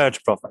third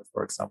profile,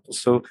 for example.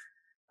 So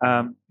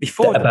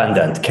before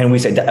abandoned, can we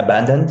say the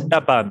abandoned?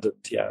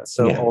 Abandoned, yeah.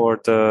 So or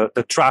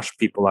the trash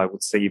people, I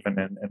would say, even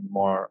in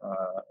more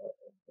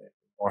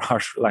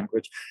harsh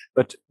language.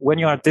 But when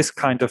you are this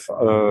kind of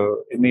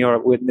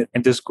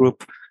in this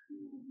group,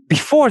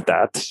 before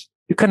that,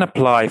 you can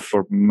apply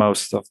for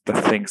most of the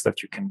things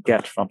that you can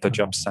get from the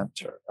job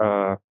center.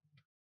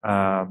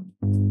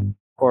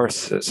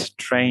 Courses,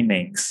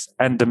 trainings,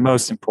 and the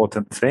most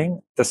important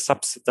thing, the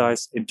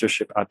subsidized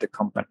internship at the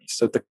company.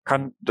 So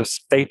the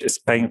state is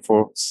paying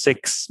for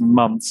 6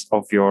 months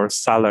of your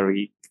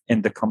salary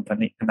in the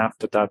company, and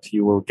after that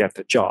you will get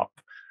a job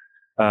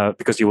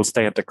because you will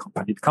stay at the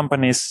company. The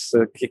company is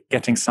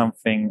getting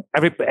something.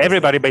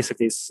 Everybody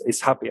basically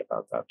is happy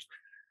about that.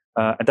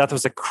 And that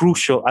was a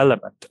crucial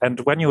element. And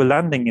when you're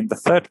landing in the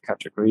third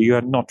category, you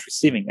are not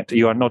receiving it.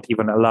 You are not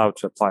even allowed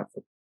to apply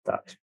for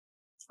that.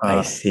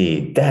 I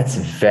see. That's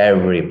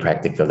very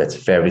practical. That's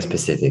very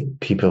specific.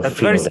 People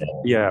feel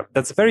that. Yeah,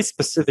 that's very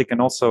specific. And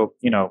also,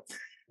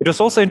 it was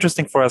also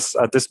interesting for us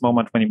at this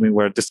moment when we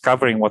were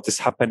discovering what is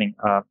happening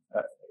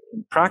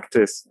in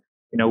practice.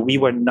 We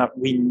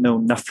know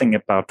nothing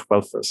about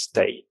welfare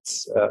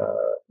state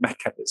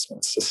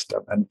mechanism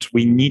system, and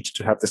we need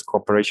to have this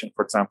cooperation,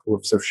 for example,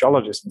 with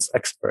sociologists and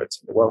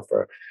experts in the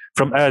welfare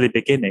from early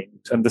beginning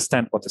to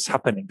understand what is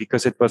happening,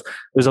 because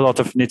there's a lot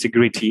of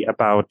nitty-gritty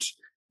about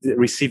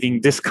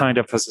receiving this kind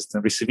of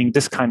assistance, receiving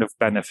this kind of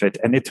benefit.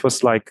 And it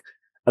was like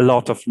a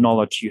lot of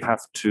knowledge you have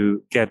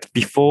to get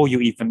before you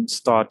even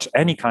start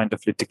any kind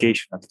of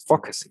litigation and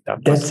advocacy.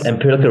 That's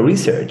empirical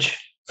research.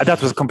 That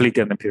was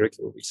completely an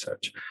empirical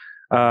research.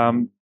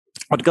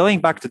 But going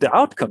back to the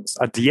outcomes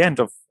at the end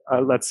of,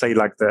 let's say,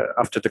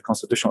 after the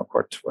Constitutional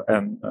Court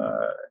in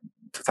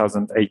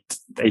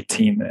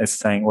 2018 is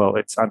saying, well,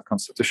 it's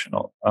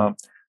unconstitutional,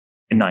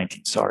 in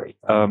 19, sorry.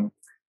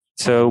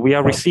 So we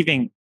are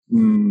receiving,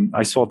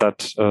 I saw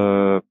that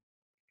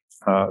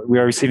we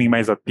are receiving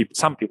mails that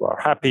some people are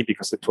happy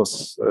because it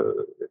was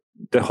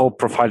the whole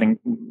profiling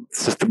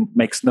system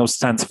makes no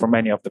sense for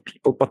many of the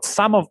people, but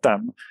some of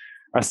them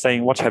are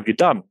saying, "What have you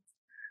done?"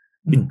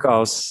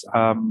 Because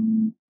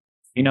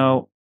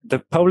the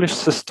Polish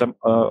system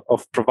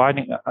of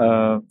providing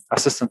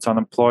assistance to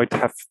unemployed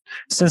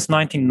since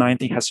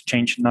 1990 has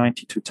changed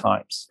 92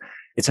 times.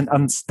 It's an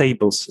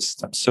unstable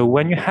system. So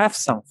when you have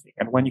something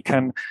and when you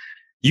can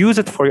use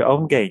it for your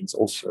own gains,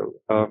 also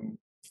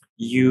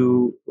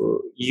you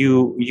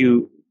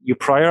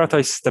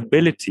prioritize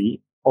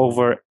stability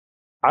over,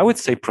 I would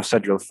say,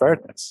 procedural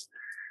fairness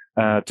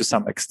to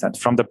some extent,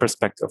 from the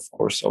perspective, of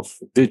course, of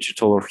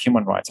digital or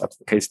human rights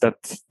advocates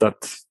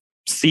that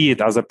see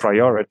it as a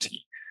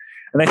priority.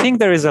 And I think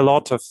there is a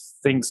lot of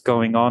things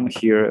going on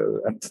here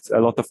and a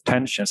lot of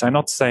tensions. I'm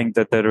not saying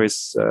that there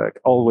is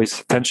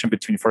always tension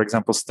between, for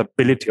example,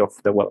 stability of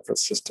the welfare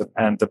system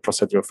and the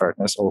procedural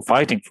fairness or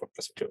fighting for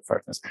procedural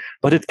fairness,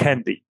 but it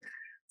can be.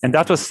 And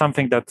that was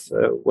something that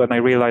when I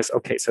realized,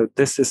 okay, so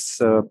this is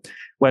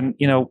when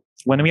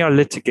we are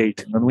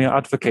litigating, when we are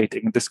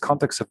advocating in this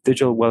context of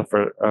digital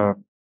welfare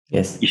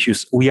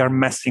issues, we are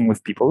messing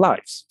with people's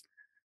lives.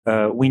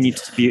 We need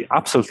to be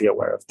absolutely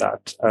aware of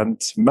that.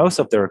 And most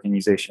of the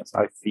organizations,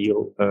 I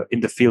feel, in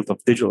the field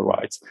of digital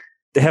rights,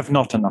 they have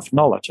not enough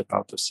knowledge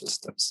about the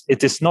systems.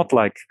 It is not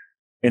like,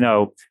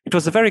 it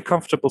was a very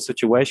comfortable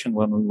situation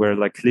when we were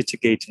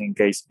litigating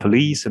against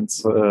police and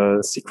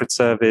Secret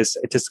Service.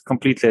 It is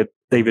completely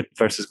David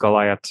versus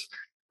Goliath.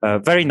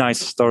 Very nice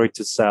story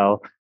to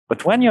sell.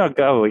 But when you are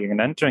going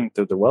and entering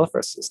to the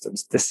welfare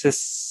systems, this is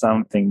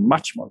something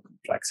much more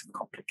complex and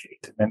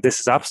complicated. And this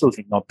is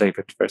absolutely not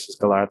David versus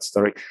Goliath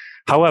story.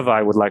 However,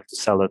 I would like to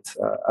sell it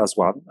as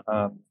one.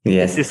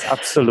 Yes. This is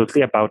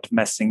absolutely about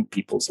messing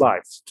people's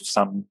lives to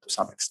some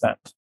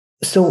extent.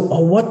 So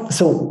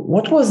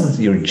what's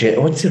your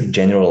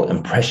general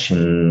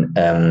impression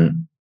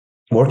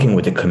working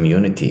with the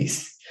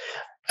communities?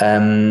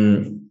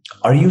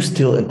 Are you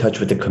still in touch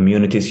with the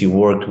communities you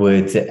worked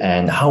with?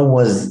 And how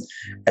was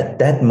at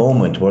that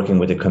moment working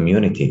with the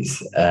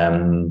communities?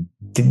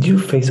 Did you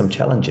face some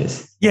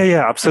challenges?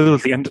 Yeah,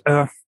 absolutely. And,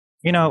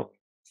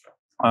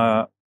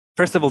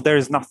 first of all, there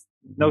is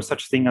no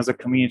such thing as a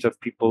community of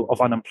people, of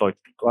unemployed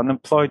people.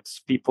 Unemployed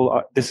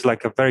people, this is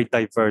like a very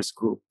diverse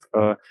group.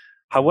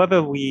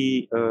 However,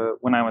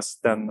 when I was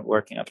then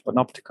working at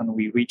Panopticon,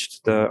 we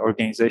reached the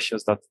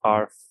organizations that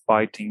are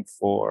fighting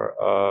for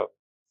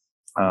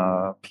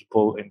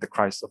people in the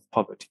crisis of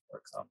poverty, for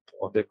example,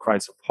 or the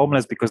crisis of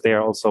homeless, because these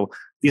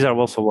are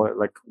also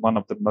like one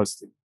of the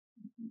most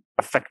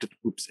affected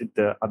groups in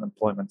the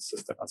unemployment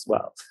system as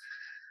well.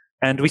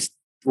 And we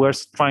were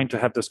trying to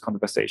have this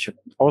conversation.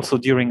 Also,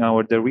 during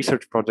the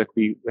research project,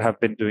 we have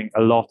been doing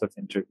a lot of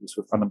interviews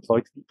with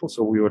unemployed people.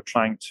 So we were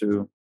trying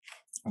to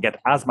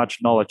get as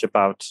much knowledge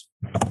about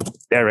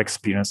their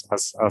experience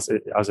as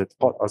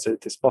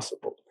it is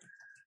possible.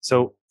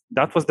 So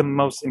that was the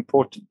most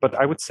important. But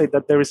I would say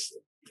that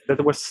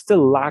there was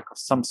still lack of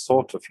some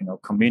sort of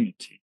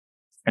community.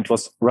 It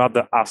was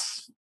rather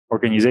us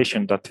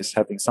organization that is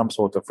having some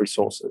sort of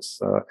resources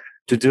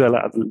to do a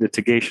lot of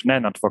litigation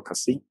and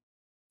advocacy,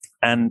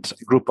 and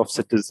a group of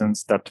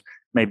citizens that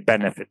may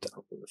benefit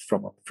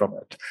from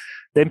it.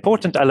 The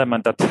important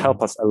element that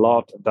helped us a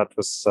lot, that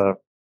was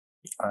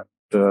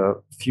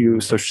the few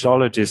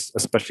sociologists,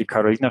 especially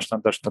Karolina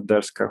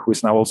Sztanderska, who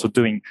is now also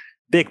doing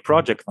big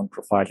project on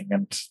profiling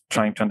and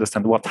trying to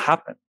understand what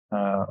happened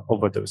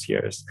over those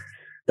years,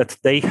 that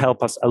they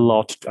help us a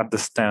lot to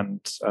understand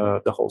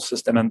the whole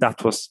system. And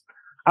that was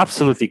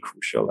absolutely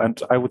crucial.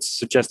 And I would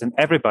suggest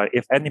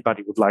if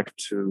anybody would like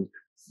to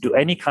do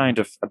any kind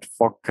of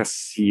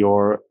advocacy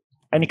or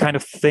any kind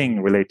of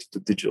thing related to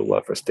digital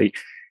welfare state,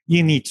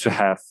 you need to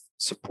have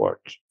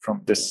support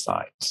from this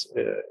side.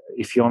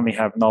 If you only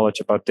have knowledge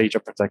about data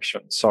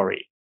protection,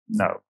 sorry,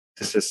 no,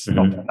 this is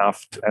not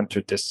enough to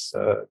enter this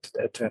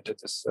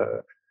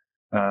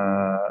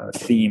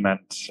theme and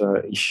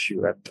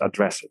issue and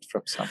address it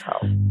from somehow.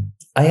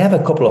 I have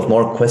a couple of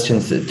more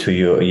questions to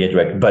you,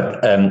 Jędrzej,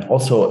 but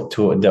also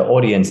to the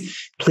audience.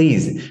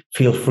 Please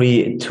feel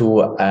free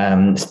to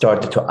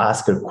start to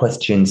ask your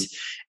questions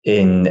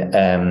in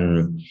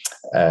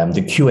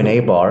the Q&A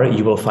bar.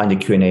 You will find the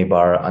Q&A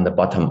bar on the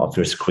bottom of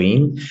your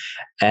screen,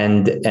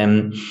 and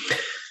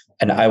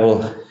I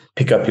will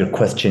pick up your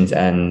questions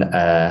and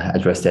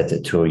address that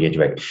to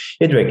Jędrzej.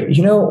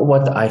 Jędrzej,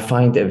 what I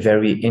find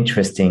very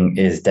interesting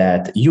is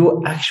that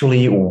you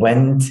actually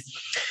went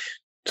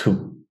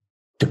to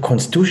the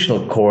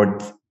Constitutional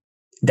Court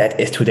that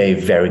is today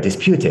very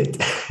disputed,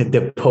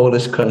 the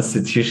Polish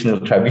Constitutional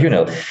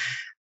Tribunal.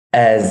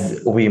 As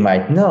we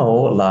might know,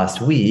 last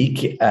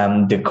week,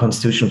 the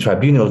Constitutional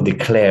Tribunal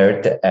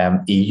declared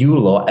EU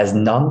law as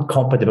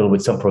non-compatible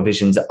with some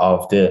provisions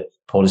of the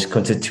Polish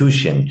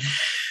Constitution.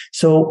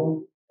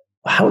 So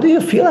how do you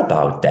feel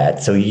about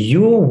that? So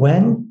you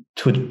went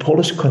to the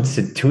Polish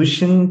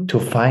Constitution to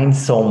find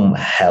some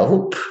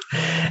help,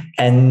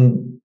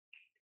 and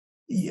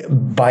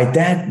by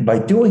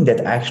doing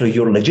that, actually,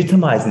 you're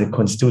legitimizing the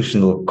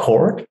Constitutional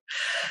Court.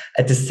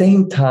 At the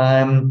same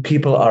time,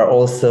 people are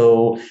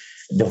also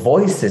the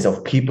voices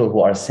of people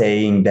who are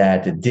saying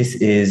that this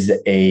is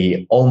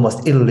a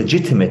almost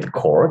illegitimate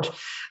court.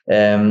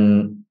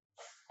 I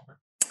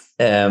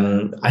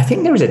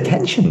think there is a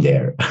tension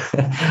there.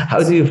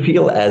 How do you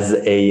feel as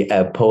a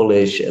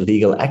Polish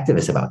legal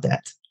activist about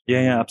that?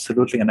 Yeah,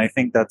 absolutely. And I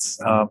think that's,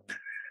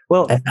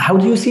 well... And how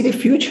do you see the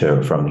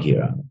future from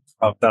here?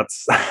 Oh,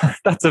 that's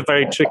a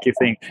very tricky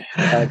thing.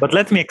 But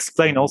let me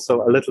explain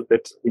also a little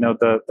bit,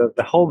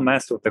 the whole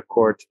mess of the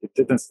court, it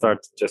didn't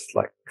start just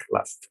like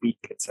last week.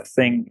 It's a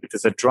thing. It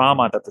is a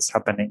drama that is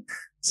happening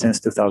since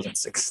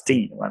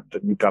 2016 when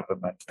the new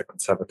government, the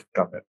conservative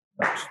government,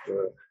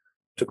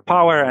 took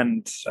power,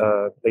 and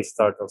they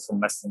started also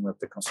messing with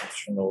the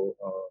constitutional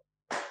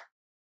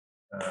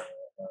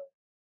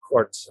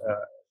court's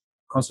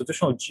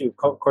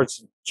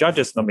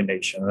judges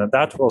nomination. And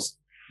that was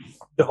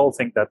the whole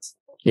thing that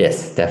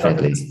yes,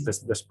 definitely.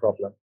 This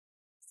problem.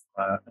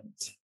 And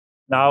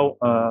now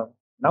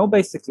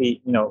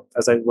basically,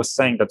 as I was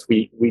saying, that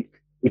we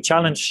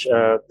challenge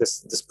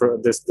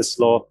this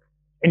law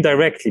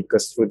indirectly,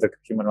 because through the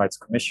Human Rights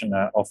Commission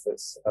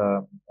office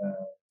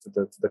to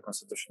the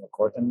Constitutional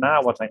Court. And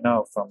now what I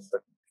know from the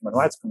Human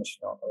Rights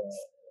Commission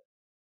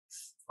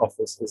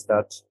office is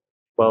that,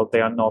 well,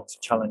 they are not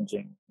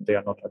challenging, they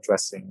are not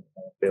addressing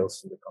bills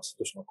to the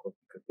Constitutional Court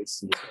because they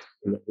see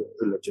it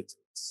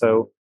illegitimate.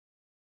 So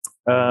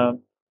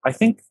I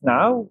think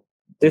now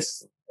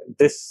this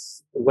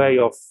way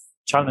of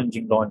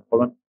challenging law in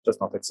Poland does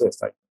not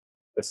exist.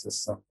 This is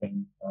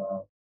something,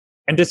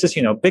 and this is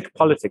big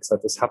politics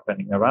that is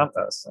happening around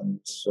us,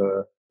 and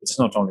it's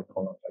not only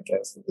Poland, I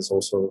guess. It is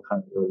also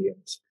Hungary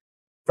and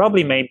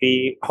probably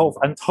maybe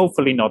and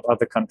hopefully not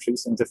other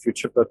countries in the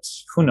future. But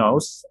who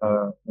knows?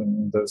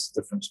 In those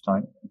different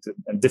times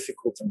and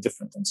difficult and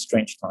different and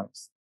strange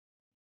times,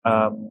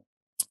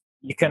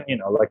 you can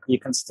you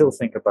can still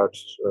think about.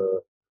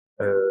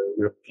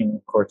 European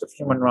Court of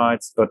Human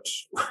Rights, but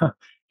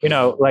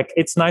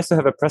it's nice to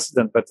have a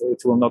precedent, but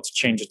it will not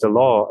change the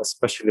law,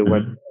 especially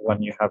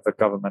when you have a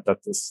government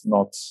that is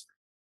not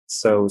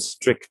so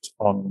strict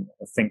on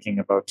thinking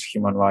about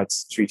human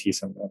rights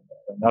treaties and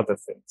other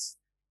things.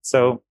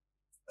 So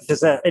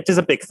it is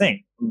a big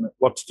thing.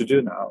 What to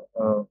do now?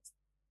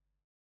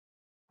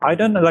 I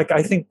don't know.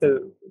 I think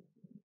the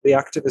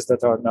activists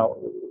that are now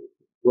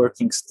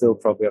working still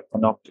probably at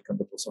Panopticon,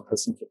 but also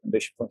Helsinki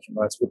Foundation for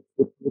Human Rights,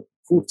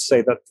 would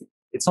say that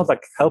it's not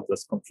like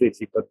helpless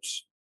completely, but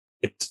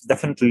it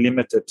definitely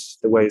limited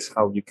the ways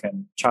how you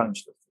can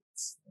challenge the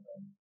things.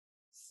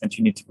 And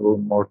you need to be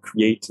more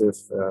creative,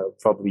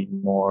 probably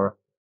more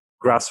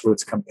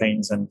grassroots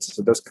campaigns and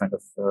those kind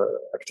of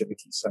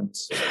activities. And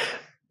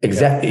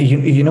exactly,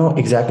 you know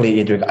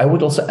exactly, Idrik. I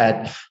would also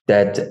add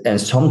that, and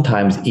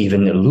sometimes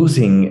even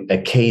losing a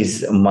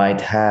case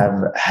might have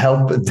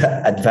helped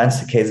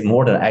advance the case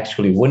more than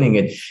actually winning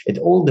it. It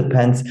all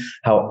depends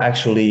how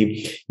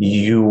actually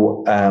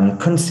you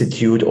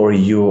constitute or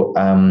you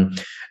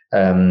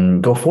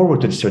go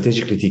forward to the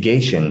strategic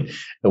litigation.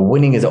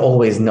 Winning is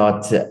always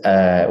not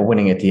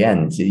winning at the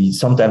end.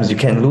 Sometimes you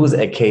can lose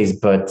a case,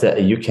 but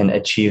you can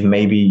achieve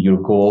maybe your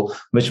goal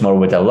much more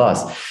with a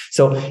loss.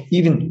 So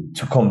even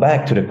to come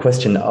back to the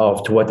question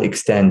of to what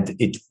extent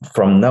it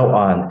from now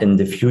on in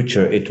the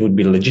future it would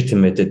be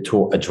legitimate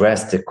to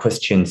address the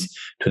questions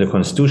to the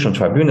Constitutional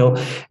Tribunal,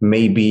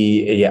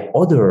 maybe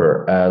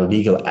other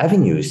legal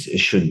avenues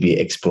should be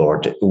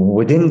explored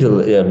within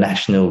the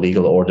national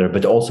legal order,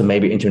 but also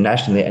maybe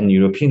internationally and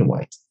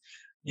European-wide.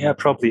 Yeah,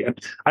 probably. And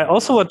I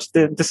also want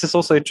this is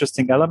also an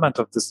interesting element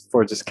of this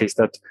for this case,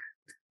 that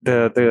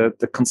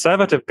the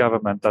conservative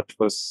government that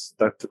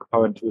took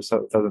power in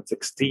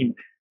 2016,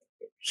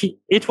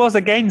 it was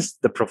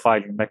against the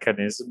profiling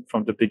mechanism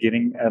from the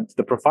beginning, and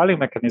the profiling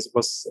mechanism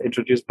was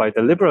introduced by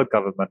the liberal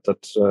government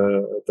that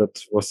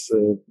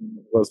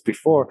was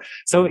before.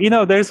 So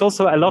there's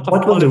also a lot of.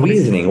 What was the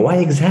reasoning? Why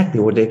exactly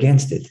were they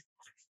against it?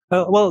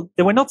 Well,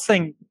 they were not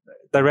saying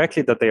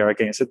directly that they are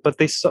against it, but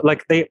they saw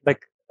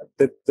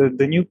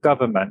the new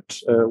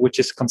government, which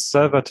is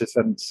conservative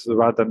and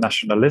rather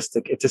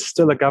nationalistic. It is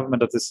still a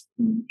government that is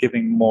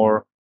giving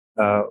more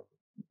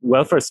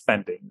welfare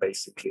spending,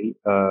 basically.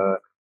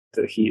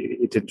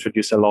 It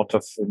introduced a lot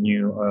of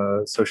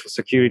new social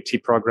security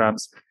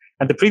programs.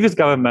 And the previous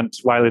government,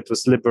 while it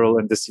was liberal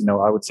in this,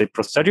 I would say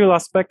procedural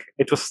aspect,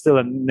 it was still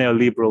a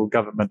neoliberal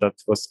government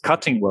that was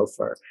cutting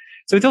welfare.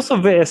 So it's also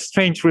very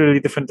strange, really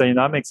different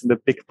dynamics and the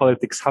big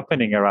politics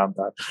happening around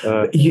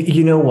that.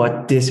 You know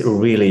what? This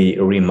really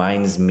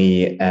reminds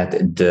me at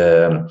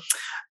the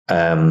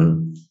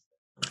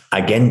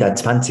Agenda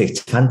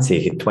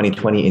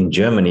 2020 in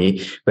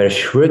Germany, where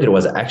Schröder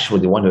was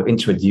actually the one who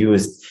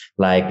introduced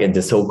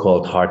the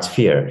so-called hard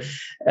sphere.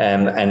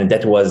 And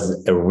that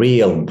was a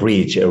real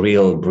breach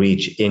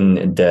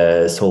in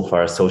the so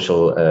far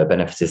social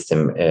benefit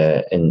system.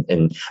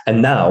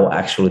 And now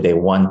actually they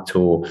want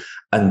to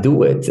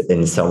undo it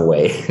in some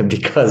way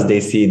because they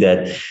see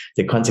that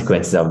the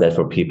consequences of that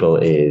for people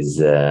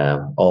is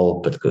all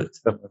but good.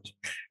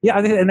 Yeah,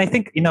 and I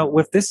think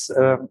with this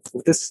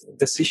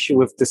issue,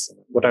 with this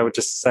what I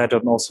just said,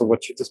 and also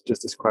what you just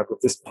described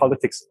with this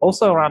politics,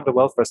 also around the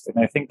welfare state.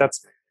 And I think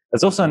that's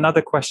also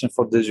another question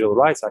for digital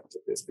rights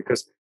activists,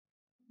 because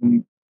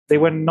they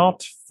were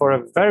not, for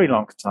a very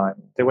long time,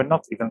 they were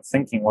not even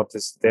thinking what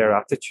is their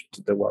attitude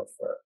to the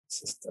welfare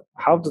system.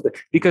 How do they?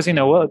 Because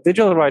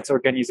digital rights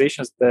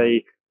organizations,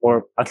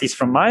 or at least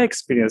from my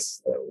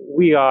experience,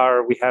 we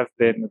have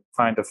been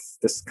kind of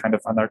this kind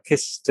of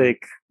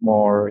anarchistic,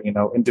 more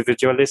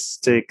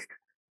individualistic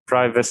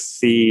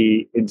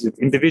privacy,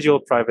 individual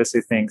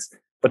privacy things.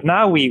 But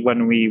now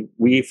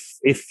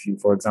if you,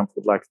 for example,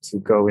 would like to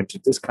go into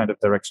this kind of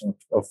direction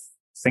of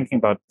thinking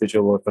about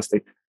digital welfare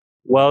state,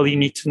 well, you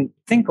need to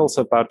think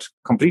also about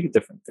completely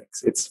different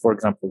things. It's, for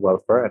example,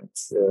 welfare, and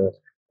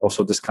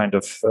also this kind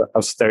of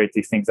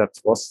austerity things that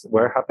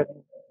were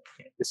happening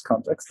in this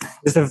context.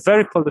 It's a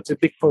very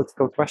big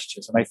political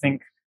question, and I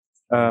think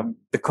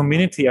the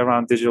community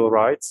around digital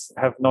rights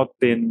have not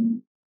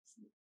been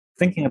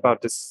thinking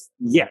about this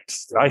yet.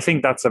 I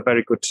think that's a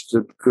very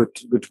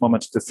good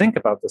moment to think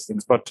about these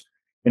things. But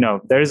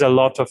there is a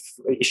lot of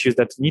issues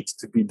that need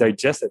to be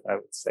digested, I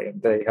would say,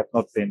 and they have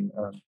not been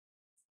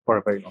for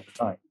a very long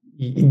time.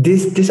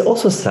 This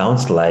also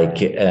sounds like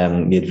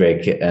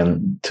Jędrzej,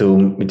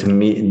 to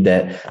me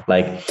that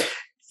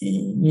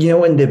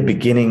in the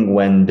beginning,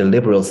 when the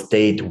liberal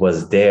state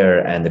was there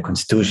and the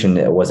constitution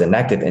was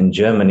enacted in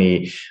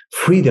Germany,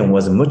 freedom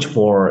was much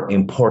more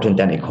important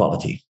than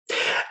equality.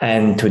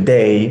 And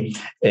today,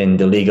 in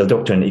the legal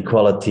doctrine,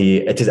 equality,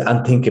 it is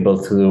unthinkable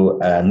to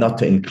not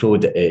to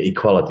include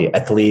equality.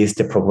 At least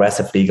the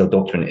progressive legal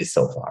doctrine is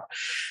so far.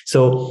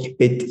 So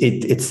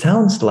it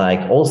sounds like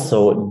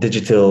also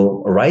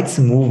digital rights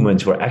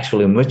movements were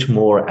actually much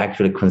more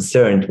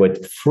concerned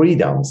with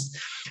freedoms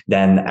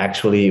than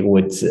actually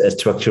with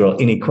structural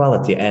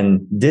inequality.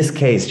 And this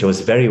case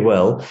shows very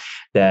well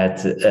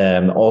that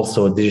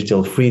also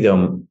digital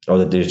freedom or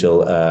the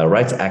digital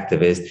rights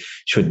activists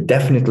should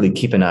definitely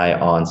keep an eye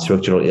on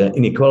structural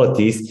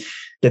inequalities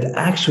that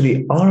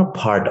actually are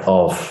part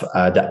of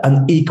the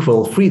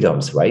unequal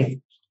freedoms, right?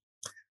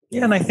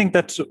 Yeah, and I think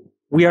that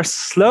we are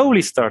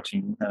slowly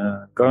starting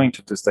going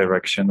to this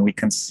direction. We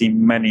can see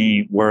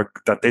many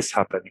work that is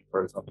happening.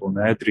 For example, in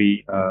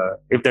EDRI,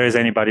 if there is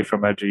anybody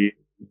from EDRI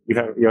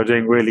you're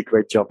doing a really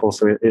great job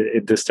also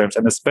in these terms,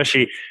 and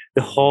especially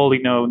the whole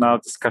now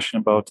discussion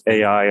about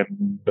AI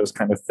and those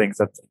kind of things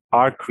that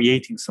are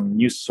creating some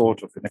new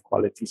sort of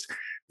inequalities.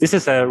 This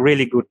is a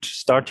really good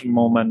starting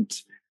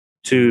moment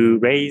to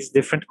raise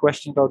different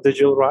questions about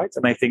digital rights,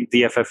 and I think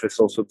DFF is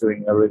also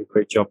doing a really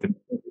great job in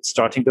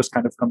starting those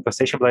kind of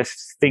conversations. But I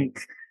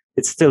think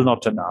it's still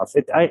not enough.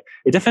 It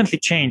definitely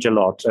changed a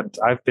lot, and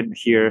I've been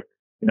here.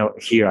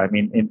 I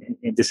mean,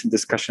 in this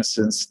discussion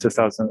since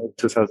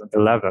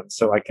 2011.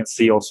 So I can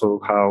see also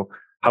how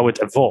it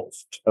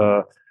evolved.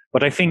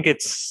 But I think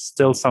it's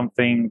still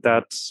something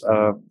that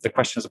the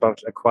questions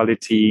about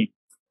equality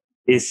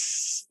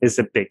is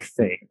a big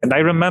thing. And I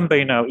remember,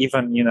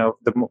 even,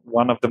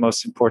 one of the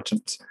most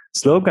important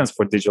slogans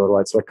for digital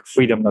rights, like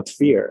freedom, not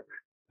fear.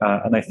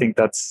 And I think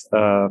that's,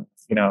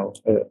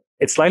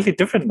 it's slightly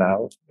different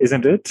now,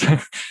 isn't it?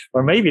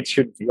 Or maybe it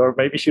should be, or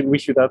maybe we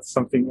should add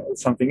something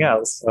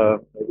else,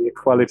 maybe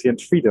equality and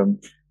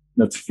freedom,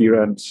 not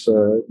fear and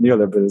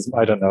neoliberalism.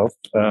 I don't know.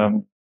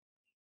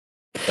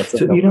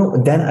 So,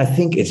 then I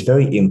think it's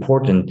very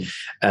important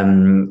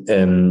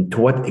to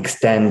what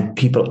extent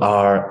people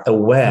are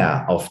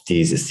aware of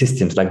these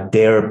systems, like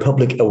their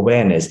public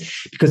awareness,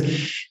 because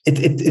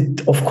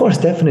it of course,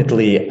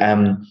 definitely,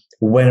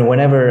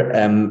 whenever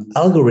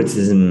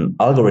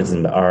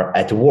algorithms are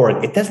at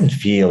work, it doesn't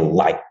feel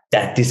like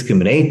that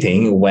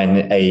discriminating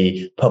when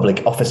a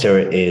public officer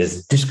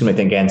is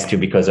discriminating against you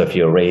because of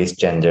your race,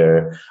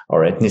 gender,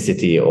 or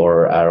ethnicity,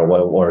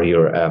 or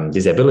your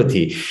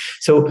disability.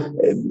 So,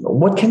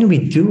 what can we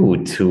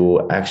do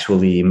to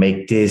actually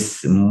make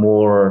this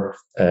more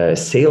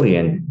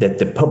salient? That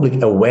the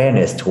public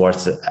awareness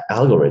towards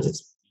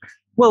algorithms.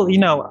 Well,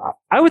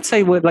 I would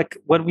say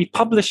when we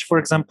publish, for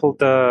example,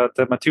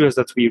 the materials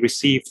that we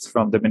received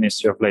from the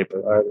Ministry of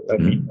Labor, I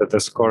mean the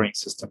scoring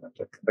system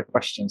and the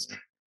questions.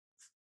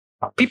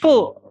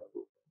 People,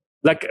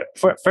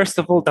 first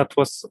of all, that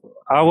was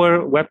our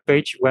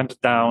webpage went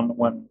down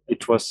when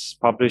it was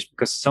published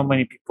because so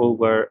many people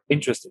were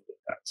interested in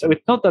that. So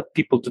it's not that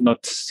people do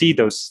not see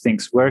those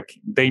things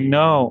working. They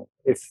know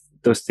if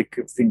those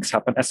things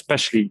happen,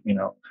 especially, in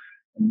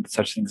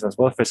such things as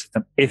welfare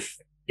system, if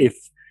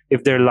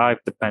their life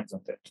depends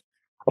on it.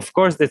 Of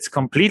course, it's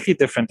completely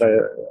different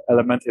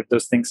element if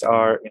those things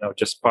are,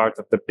 just part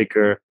of the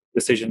bigger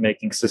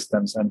decision-making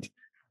systems. And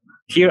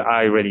here,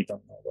 I really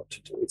don't know what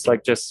to do. It's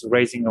like just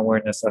raising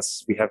awareness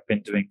as we have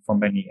been doing for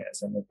many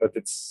years. But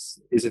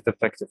is it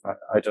effective?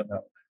 I don't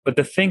know. But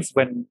the things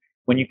when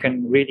you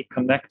can really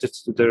connect it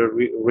to the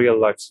real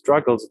life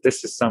struggles,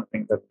 this is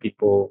something that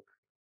people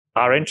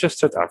are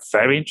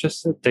very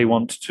interested. They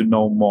want to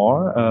know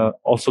more.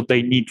 Also,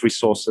 they need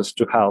resources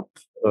to help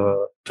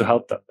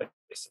them.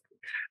 Basically,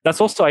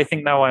 that's also, I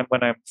think, now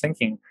when I'm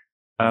thinking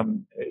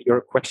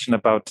your question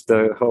about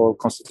the whole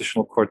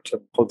constitutional court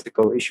and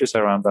political issues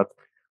around that.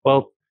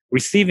 Well,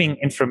 receiving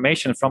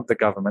information from the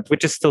government,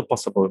 which is still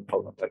possible in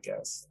Poland, I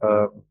guess,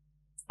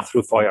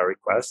 through FOIA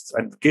requests,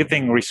 and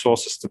giving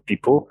resources to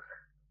people.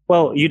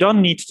 Well, you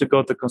don't need to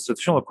go to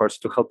constitutional courts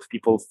to help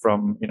people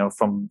from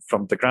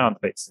the ground,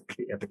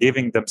 basically, and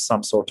giving them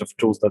some sort of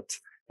tools that,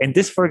 in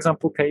this, for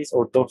example, case,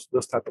 or those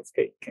type of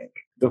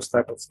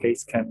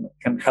case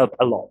can help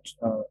a lot.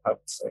 I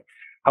would say.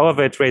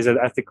 However, it raises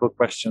ethical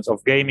questions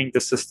of gaming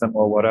the system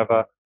or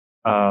whatever.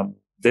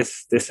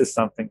 This is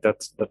something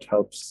that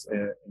helps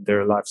in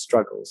their life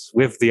struggles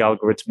with the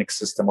algorithmic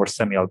system or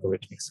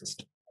semi-algorithmic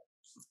system.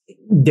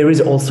 There is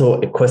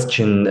also a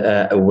question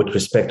with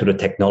respect to the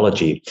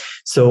technology.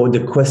 So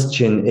the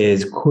question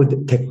is: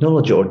 could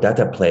technology or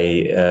data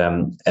play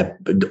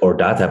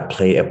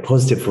a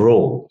positive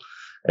role?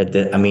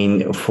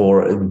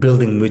 For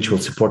building mutual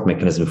support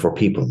mechanism for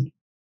people?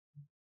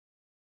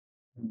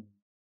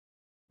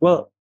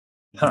 Well,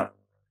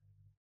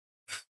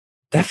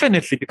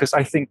 definitely, because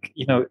I think,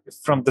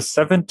 from the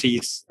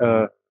 70s,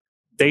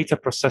 data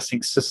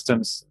processing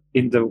systems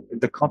in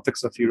the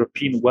context of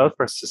European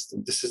welfare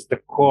system, this is the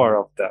core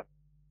of them.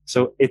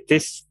 So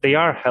they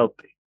are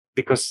helping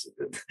because,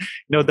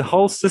 the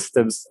whole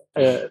systems,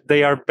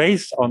 they are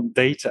based on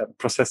data and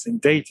processing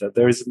data.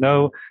 There is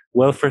no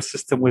welfare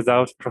system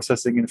without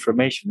processing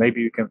information.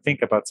 Maybe you can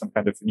think about some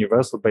kind of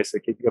universal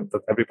basic income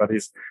that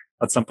everybody's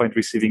at some point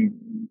receiving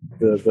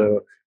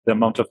the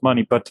amount of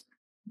money, but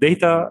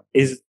data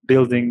is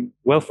building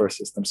welfare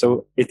systems.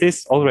 So it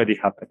is already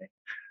happening.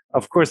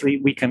 Of course,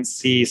 we can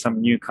see some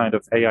new kind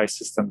of AI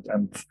system.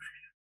 And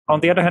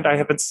on the other hand, I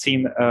haven't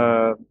seen,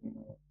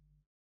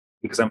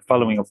 because I'm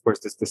following, of course,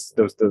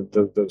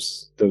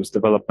 those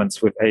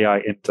developments with AI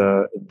in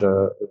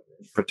the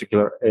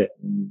particular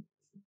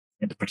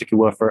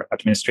welfare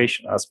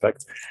administration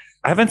aspect.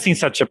 I haven't seen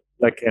such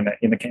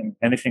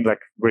anything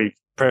like very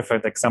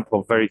perfect example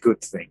of very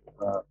good thing.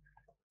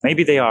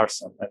 Maybe they are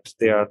some, and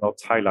they are not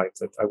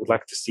highlighted. I would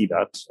like to see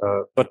that.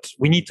 But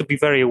we need to be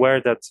very aware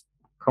that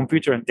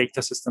computer and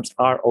data systems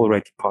are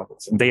already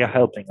partners, and they are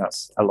helping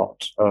us a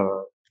lot.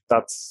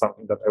 That's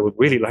something that I would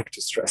really like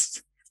to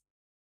stress.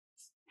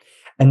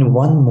 And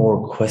one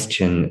more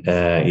question,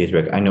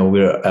 Idrik. I know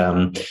we're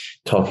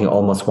talking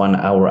almost 1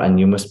 hour, and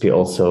you must be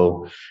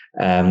also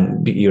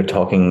you're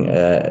talking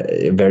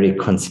very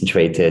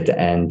concentrated,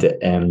 and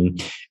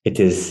it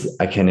is,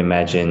 I can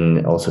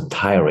imagine, also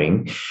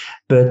tiring.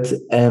 But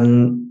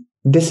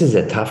this is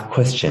a tough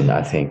question,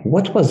 I think.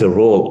 What was the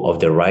role of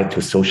the right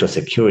to social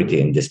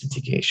security in this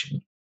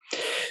litigation?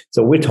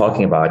 So we're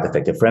talking about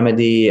effective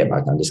remedy,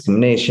 about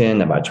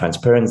non-discrimination, about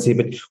transparency,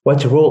 but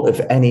what role,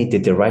 if any,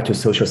 did the right to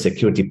social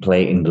security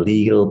play in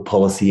legal,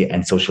 policy,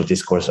 and social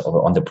discourse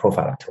on the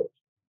profiling tool?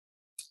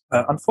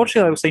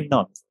 Unfortunately, I would say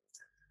none.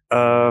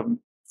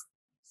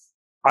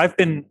 I've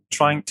been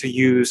trying to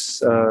use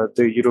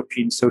the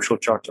European Social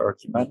Charter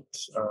argument,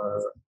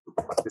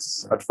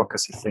 this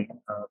advocacy thing,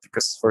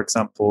 because, for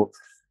example,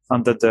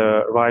 under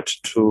the right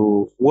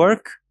to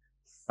work,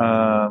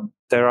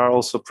 there are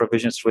also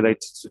provisions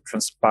related to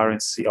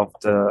transparency of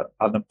the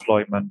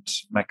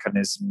unemployment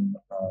mechanism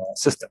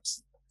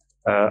systems,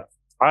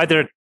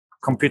 either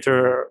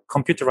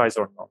computerized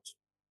or not.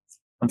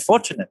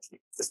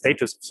 Unfortunately, the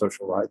status of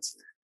social rights,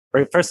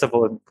 first of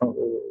all,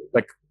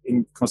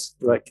 in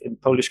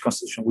Polish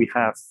constitution, we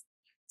have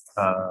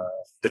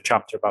the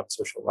chapter about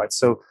social rights.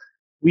 So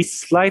we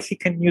slightly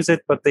can use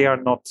it, but they are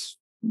not.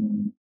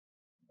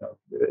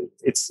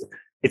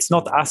 It's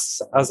not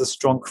as a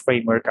strong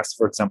framework as,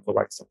 for example,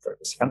 rights of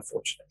privacy.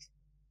 Unfortunately,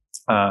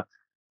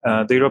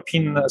 the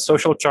European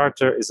Social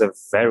Charter is a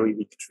very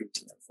weak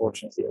treaty,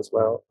 unfortunately, as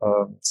well.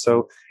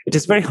 So it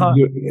is very hard.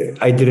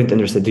 I didn't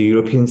understand. The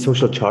European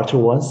Social Charter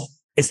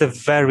was? It's a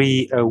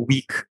very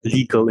weak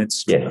legal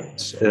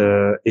instrument.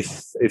 Yeah.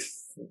 If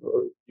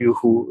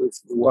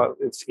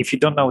you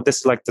don't know, this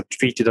is like the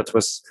treaty that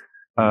was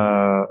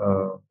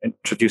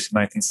introduced in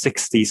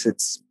 1960s.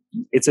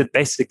 It's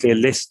basically a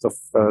list of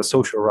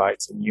social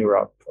rights in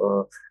Europe.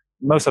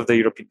 Most of the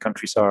European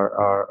countries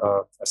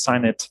are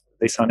sign it.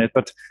 They sign it,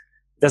 but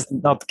does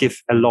not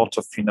give a lot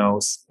of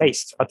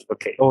space to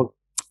advocate, or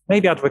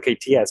maybe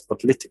advocate, yes,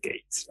 but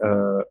litigate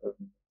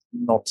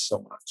not so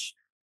much.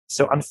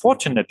 So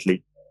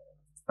unfortunately,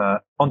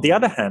 on the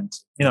other hand,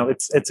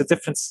 it's a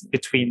difference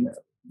between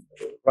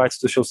rights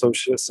to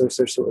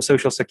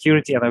social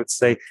security and, I would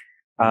say,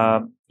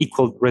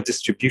 equal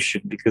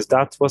redistribution, because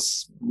that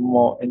was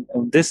more,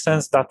 in this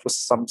sense, that was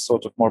some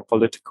sort of more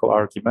political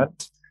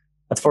argument.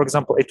 And for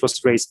example, it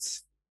was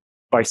raised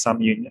by some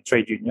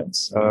trade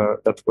unions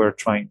that were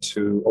trying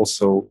to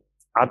also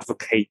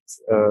advocate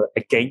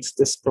against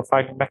this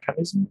profiling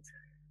mechanism.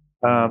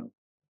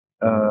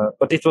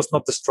 But it was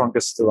not the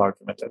strongest still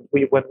argument. And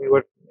when we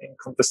were in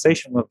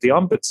conversation with the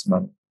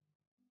ombudsman,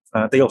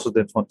 they also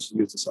didn't want to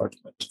use this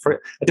argument.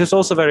 It was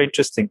also very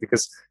interesting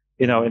because,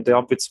 in the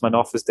ombudsman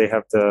office, they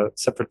have the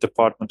separate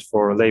department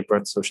for labor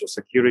and social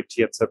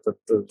security and separate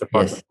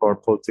department for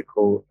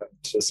political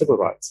and civil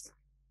rights.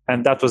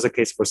 And that was the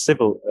case for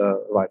civil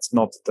rights,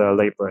 not the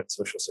labor and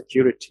social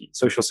security.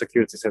 Social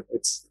security said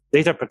it's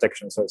data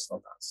protection, so it's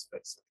not us,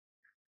 basically.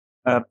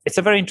 It's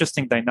a very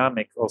interesting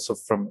dynamic also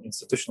from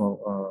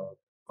institutional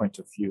point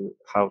of view,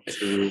 how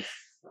to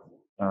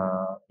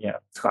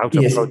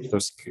approach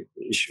those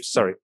issues.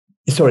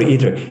 Sorry,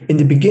 Idrik. In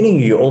the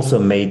beginning, you also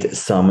made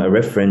some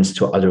reference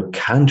to other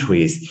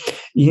countries.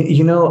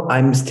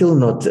 I'm still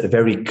not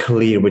very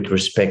clear with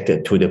respect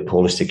to the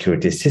Polish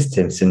security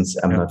system, since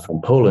I'm not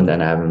from Poland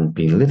and I haven't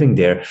been living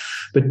there.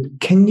 But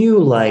can you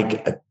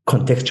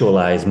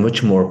contextualize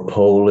much more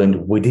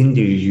Poland within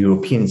the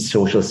European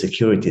social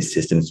security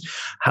systems?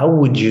 How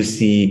would you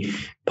see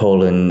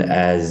Poland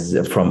as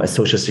from a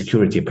social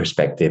security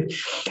perspective?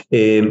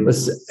 The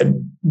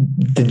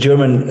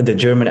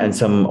German and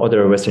some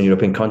other Western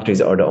European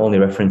countries are the only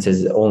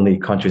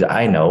countries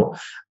I know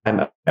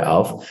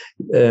of.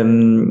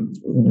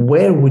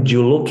 Where would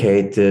you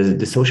locate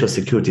the social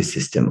security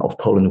system of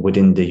Poland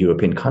within the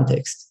European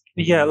context?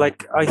 Yeah,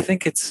 I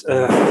think it's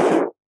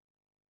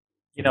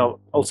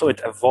also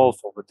it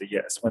evolved over the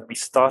years. When we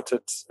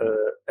started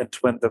and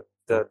when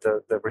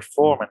the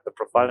reform and the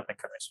profiling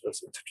mechanism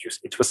was introduced,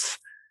 it was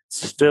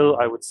still,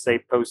 I would say,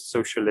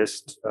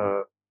 post-socialist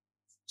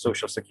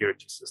social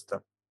security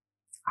system.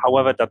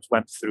 However, that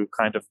went through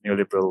kind of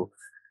neoliberal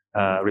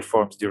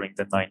reforms during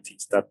the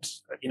 90s. That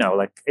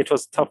it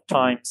was tough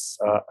times,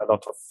 a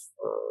lot of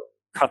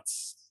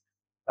cuts,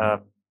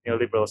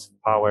 neoliberals in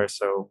power.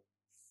 So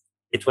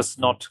it was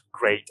not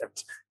great.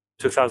 And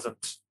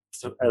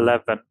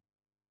 2011,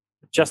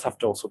 just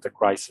after also the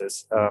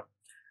crisis.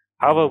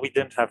 However, we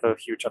didn't have a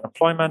huge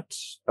unemployment.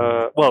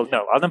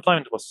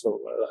 Unemployment was still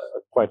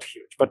quite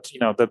huge, but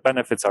the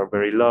benefits are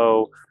very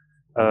low.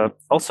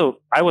 Also,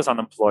 I was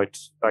unemployed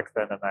back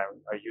then, and I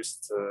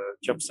used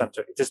Job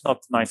Center. It is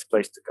not a nice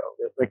place to go.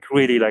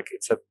 Really,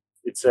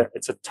 it's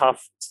a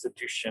tough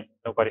institution.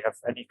 Nobody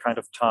has any kind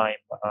of time.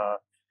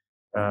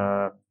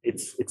 It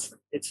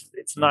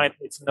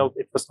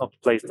was not a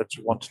place that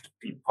you wanted to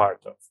be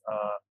part of.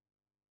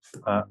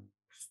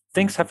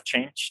 Things have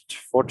changed,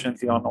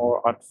 fortunately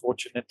or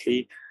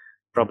unfortunately,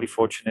 probably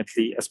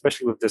fortunately,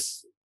 especially with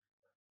this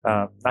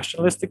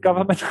nationalistic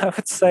government. I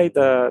would say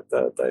the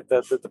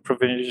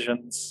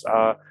provisions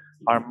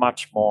are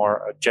much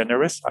more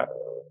generous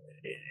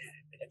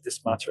in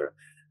this matter.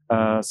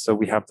 So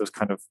we have those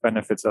kind of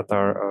benefits that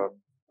are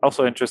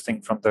also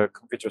interesting from the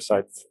computer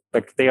side.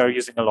 Like they are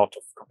using a lot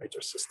of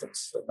computer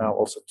systems now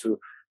also to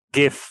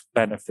give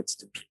benefits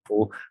to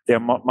people. They are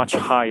much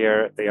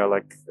higher. They are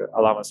like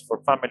allowance for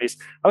families.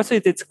 I would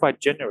say it's quite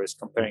generous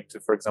comparing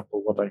to, for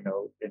example, what I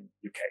know in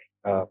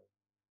UK.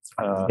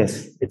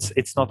 Yes.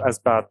 It's not as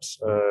bad,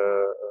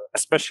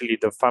 especially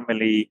the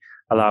family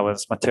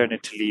allowance,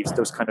 maternity leaves.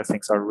 Those kind of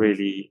things are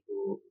really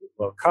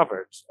well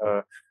covered.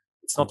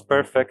 It's not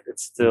perfect.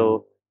 It's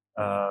still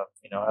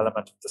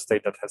element of the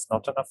state that has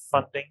not enough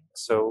funding.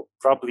 So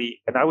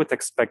probably, and I would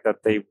expect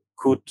that they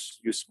could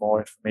use more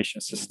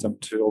information system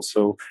to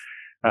also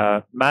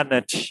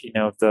manage,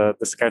 the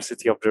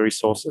scarcity of the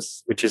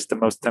resources, which is the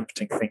most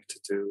tempting thing to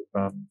do,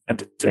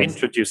 and to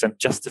introduce and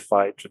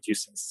justify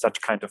introducing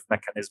such kind of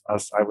mechanism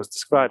as I was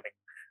describing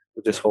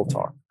with this whole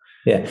talk.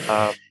 Yeah.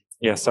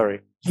 Sorry.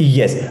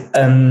 Yes.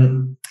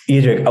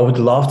 Jędrzej, I would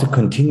love to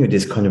continue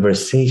this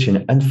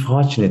conversation.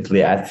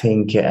 Unfortunately, I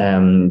think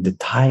the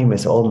time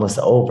is almost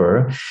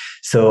over.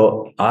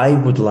 So I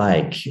would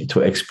like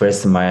to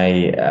express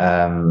my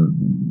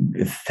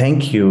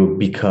thank you,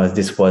 because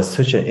this was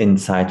such an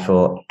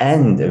insightful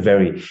and a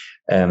very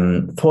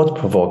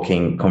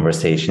thought-provoking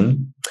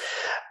conversation.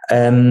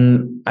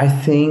 I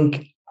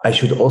think I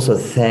should also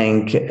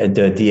thank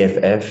the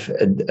DFF,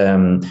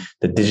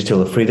 the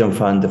Digital Freedom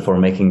Fund, for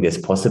making this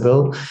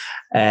possible.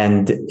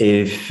 And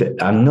if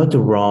I'm not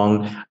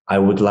wrong, I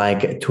would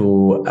like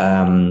to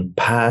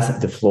pass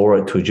the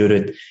floor to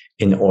Judith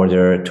in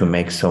order to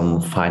make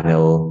some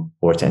final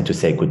words and to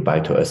say goodbye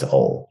to us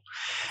all.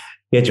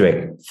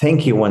 Jędrzej,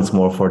 thank you once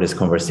more for this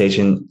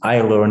conversation. I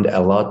learned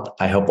a lot.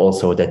 I hope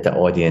also that the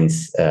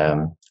audience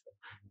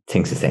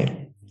thinks the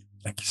same.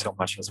 Thank you so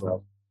much as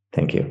well.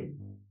 Thank you.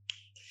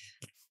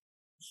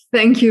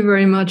 Thank you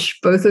very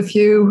much, both of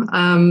you.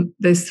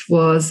 This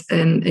was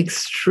an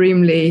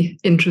extremely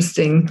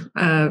interesting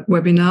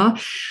webinar.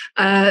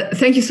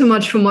 Thank you so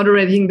much for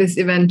moderating this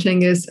event,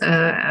 Cengiz,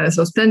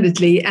 so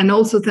splendidly. And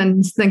also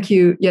thank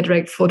you,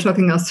 Jędrzej, for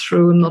talking us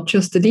through not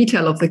just the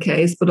detail of the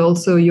case, but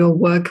also your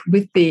work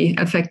with the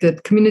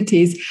affected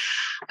communities.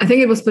 I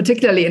think it was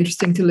particularly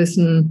interesting to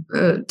listen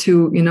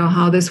to,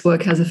 how this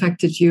work has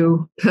affected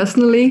you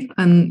personally,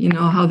 and,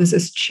 how this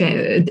is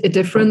a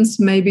difference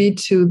maybe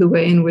to the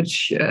way in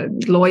which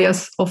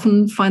lawyers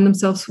often find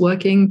themselves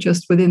working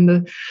just within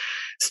the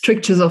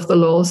strictures of the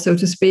law, so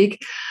to speak.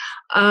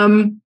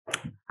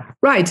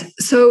 Right.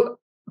 So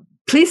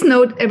please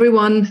note,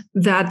 everyone,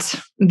 that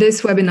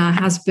this webinar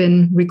has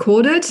been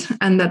recorded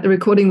and that the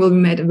recording will be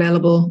made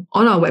available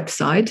on our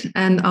website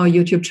and our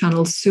YouTube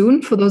channel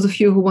soon, for those of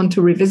you who want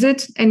to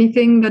revisit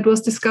anything that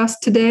was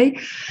discussed today.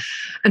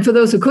 And for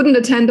those who couldn't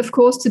attend, of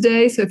course,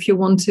 today. So if you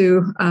want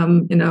to,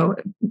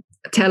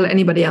 tell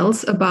anybody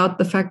else about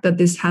the fact that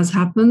this has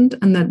happened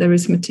and that there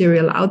is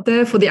material out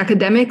there. For the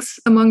academics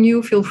among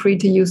you, feel free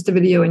to use the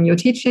video in your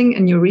teaching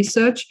and your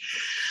research.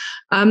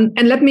 And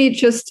let me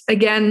just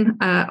again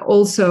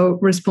also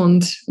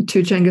respond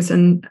to Cengiz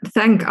and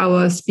thank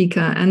our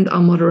speaker and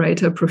our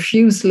moderator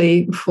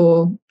profusely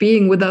for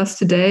being with us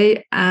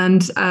today.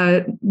 And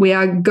we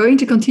are going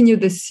to continue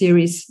this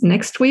series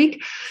next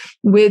week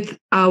with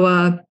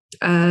our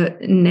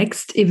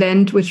next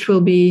event, where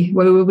we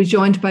will be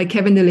joined by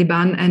Kevin de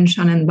Liban and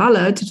Shannon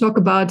Baller to talk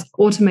about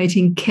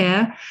automating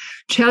care,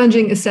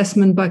 challenging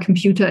assessment by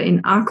computer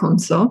in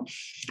Arkansas.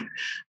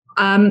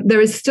 There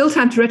is still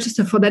time to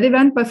register for that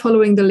event by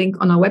following the link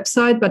on our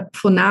website. But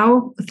for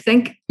now,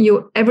 thank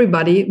you,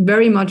 everybody,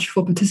 very much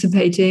for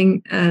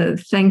participating.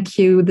 Thank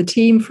you, the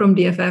team from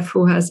DFF,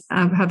 who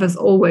have as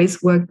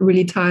always worked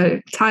really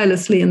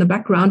tirelessly in the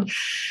background.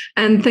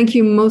 And thank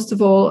you, most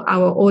of all,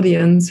 our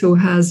audience, who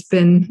has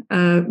been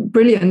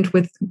brilliant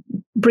with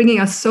bringing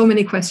us so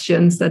many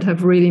questions that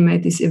have really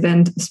made this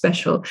event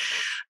special.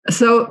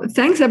 So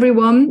thanks,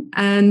 everyone.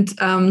 And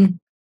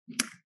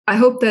I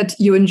hope that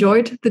you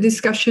enjoyed the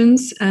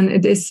discussions, and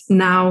it is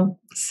now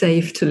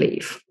safe to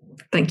leave.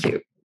 Thank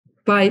you.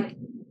 Bye.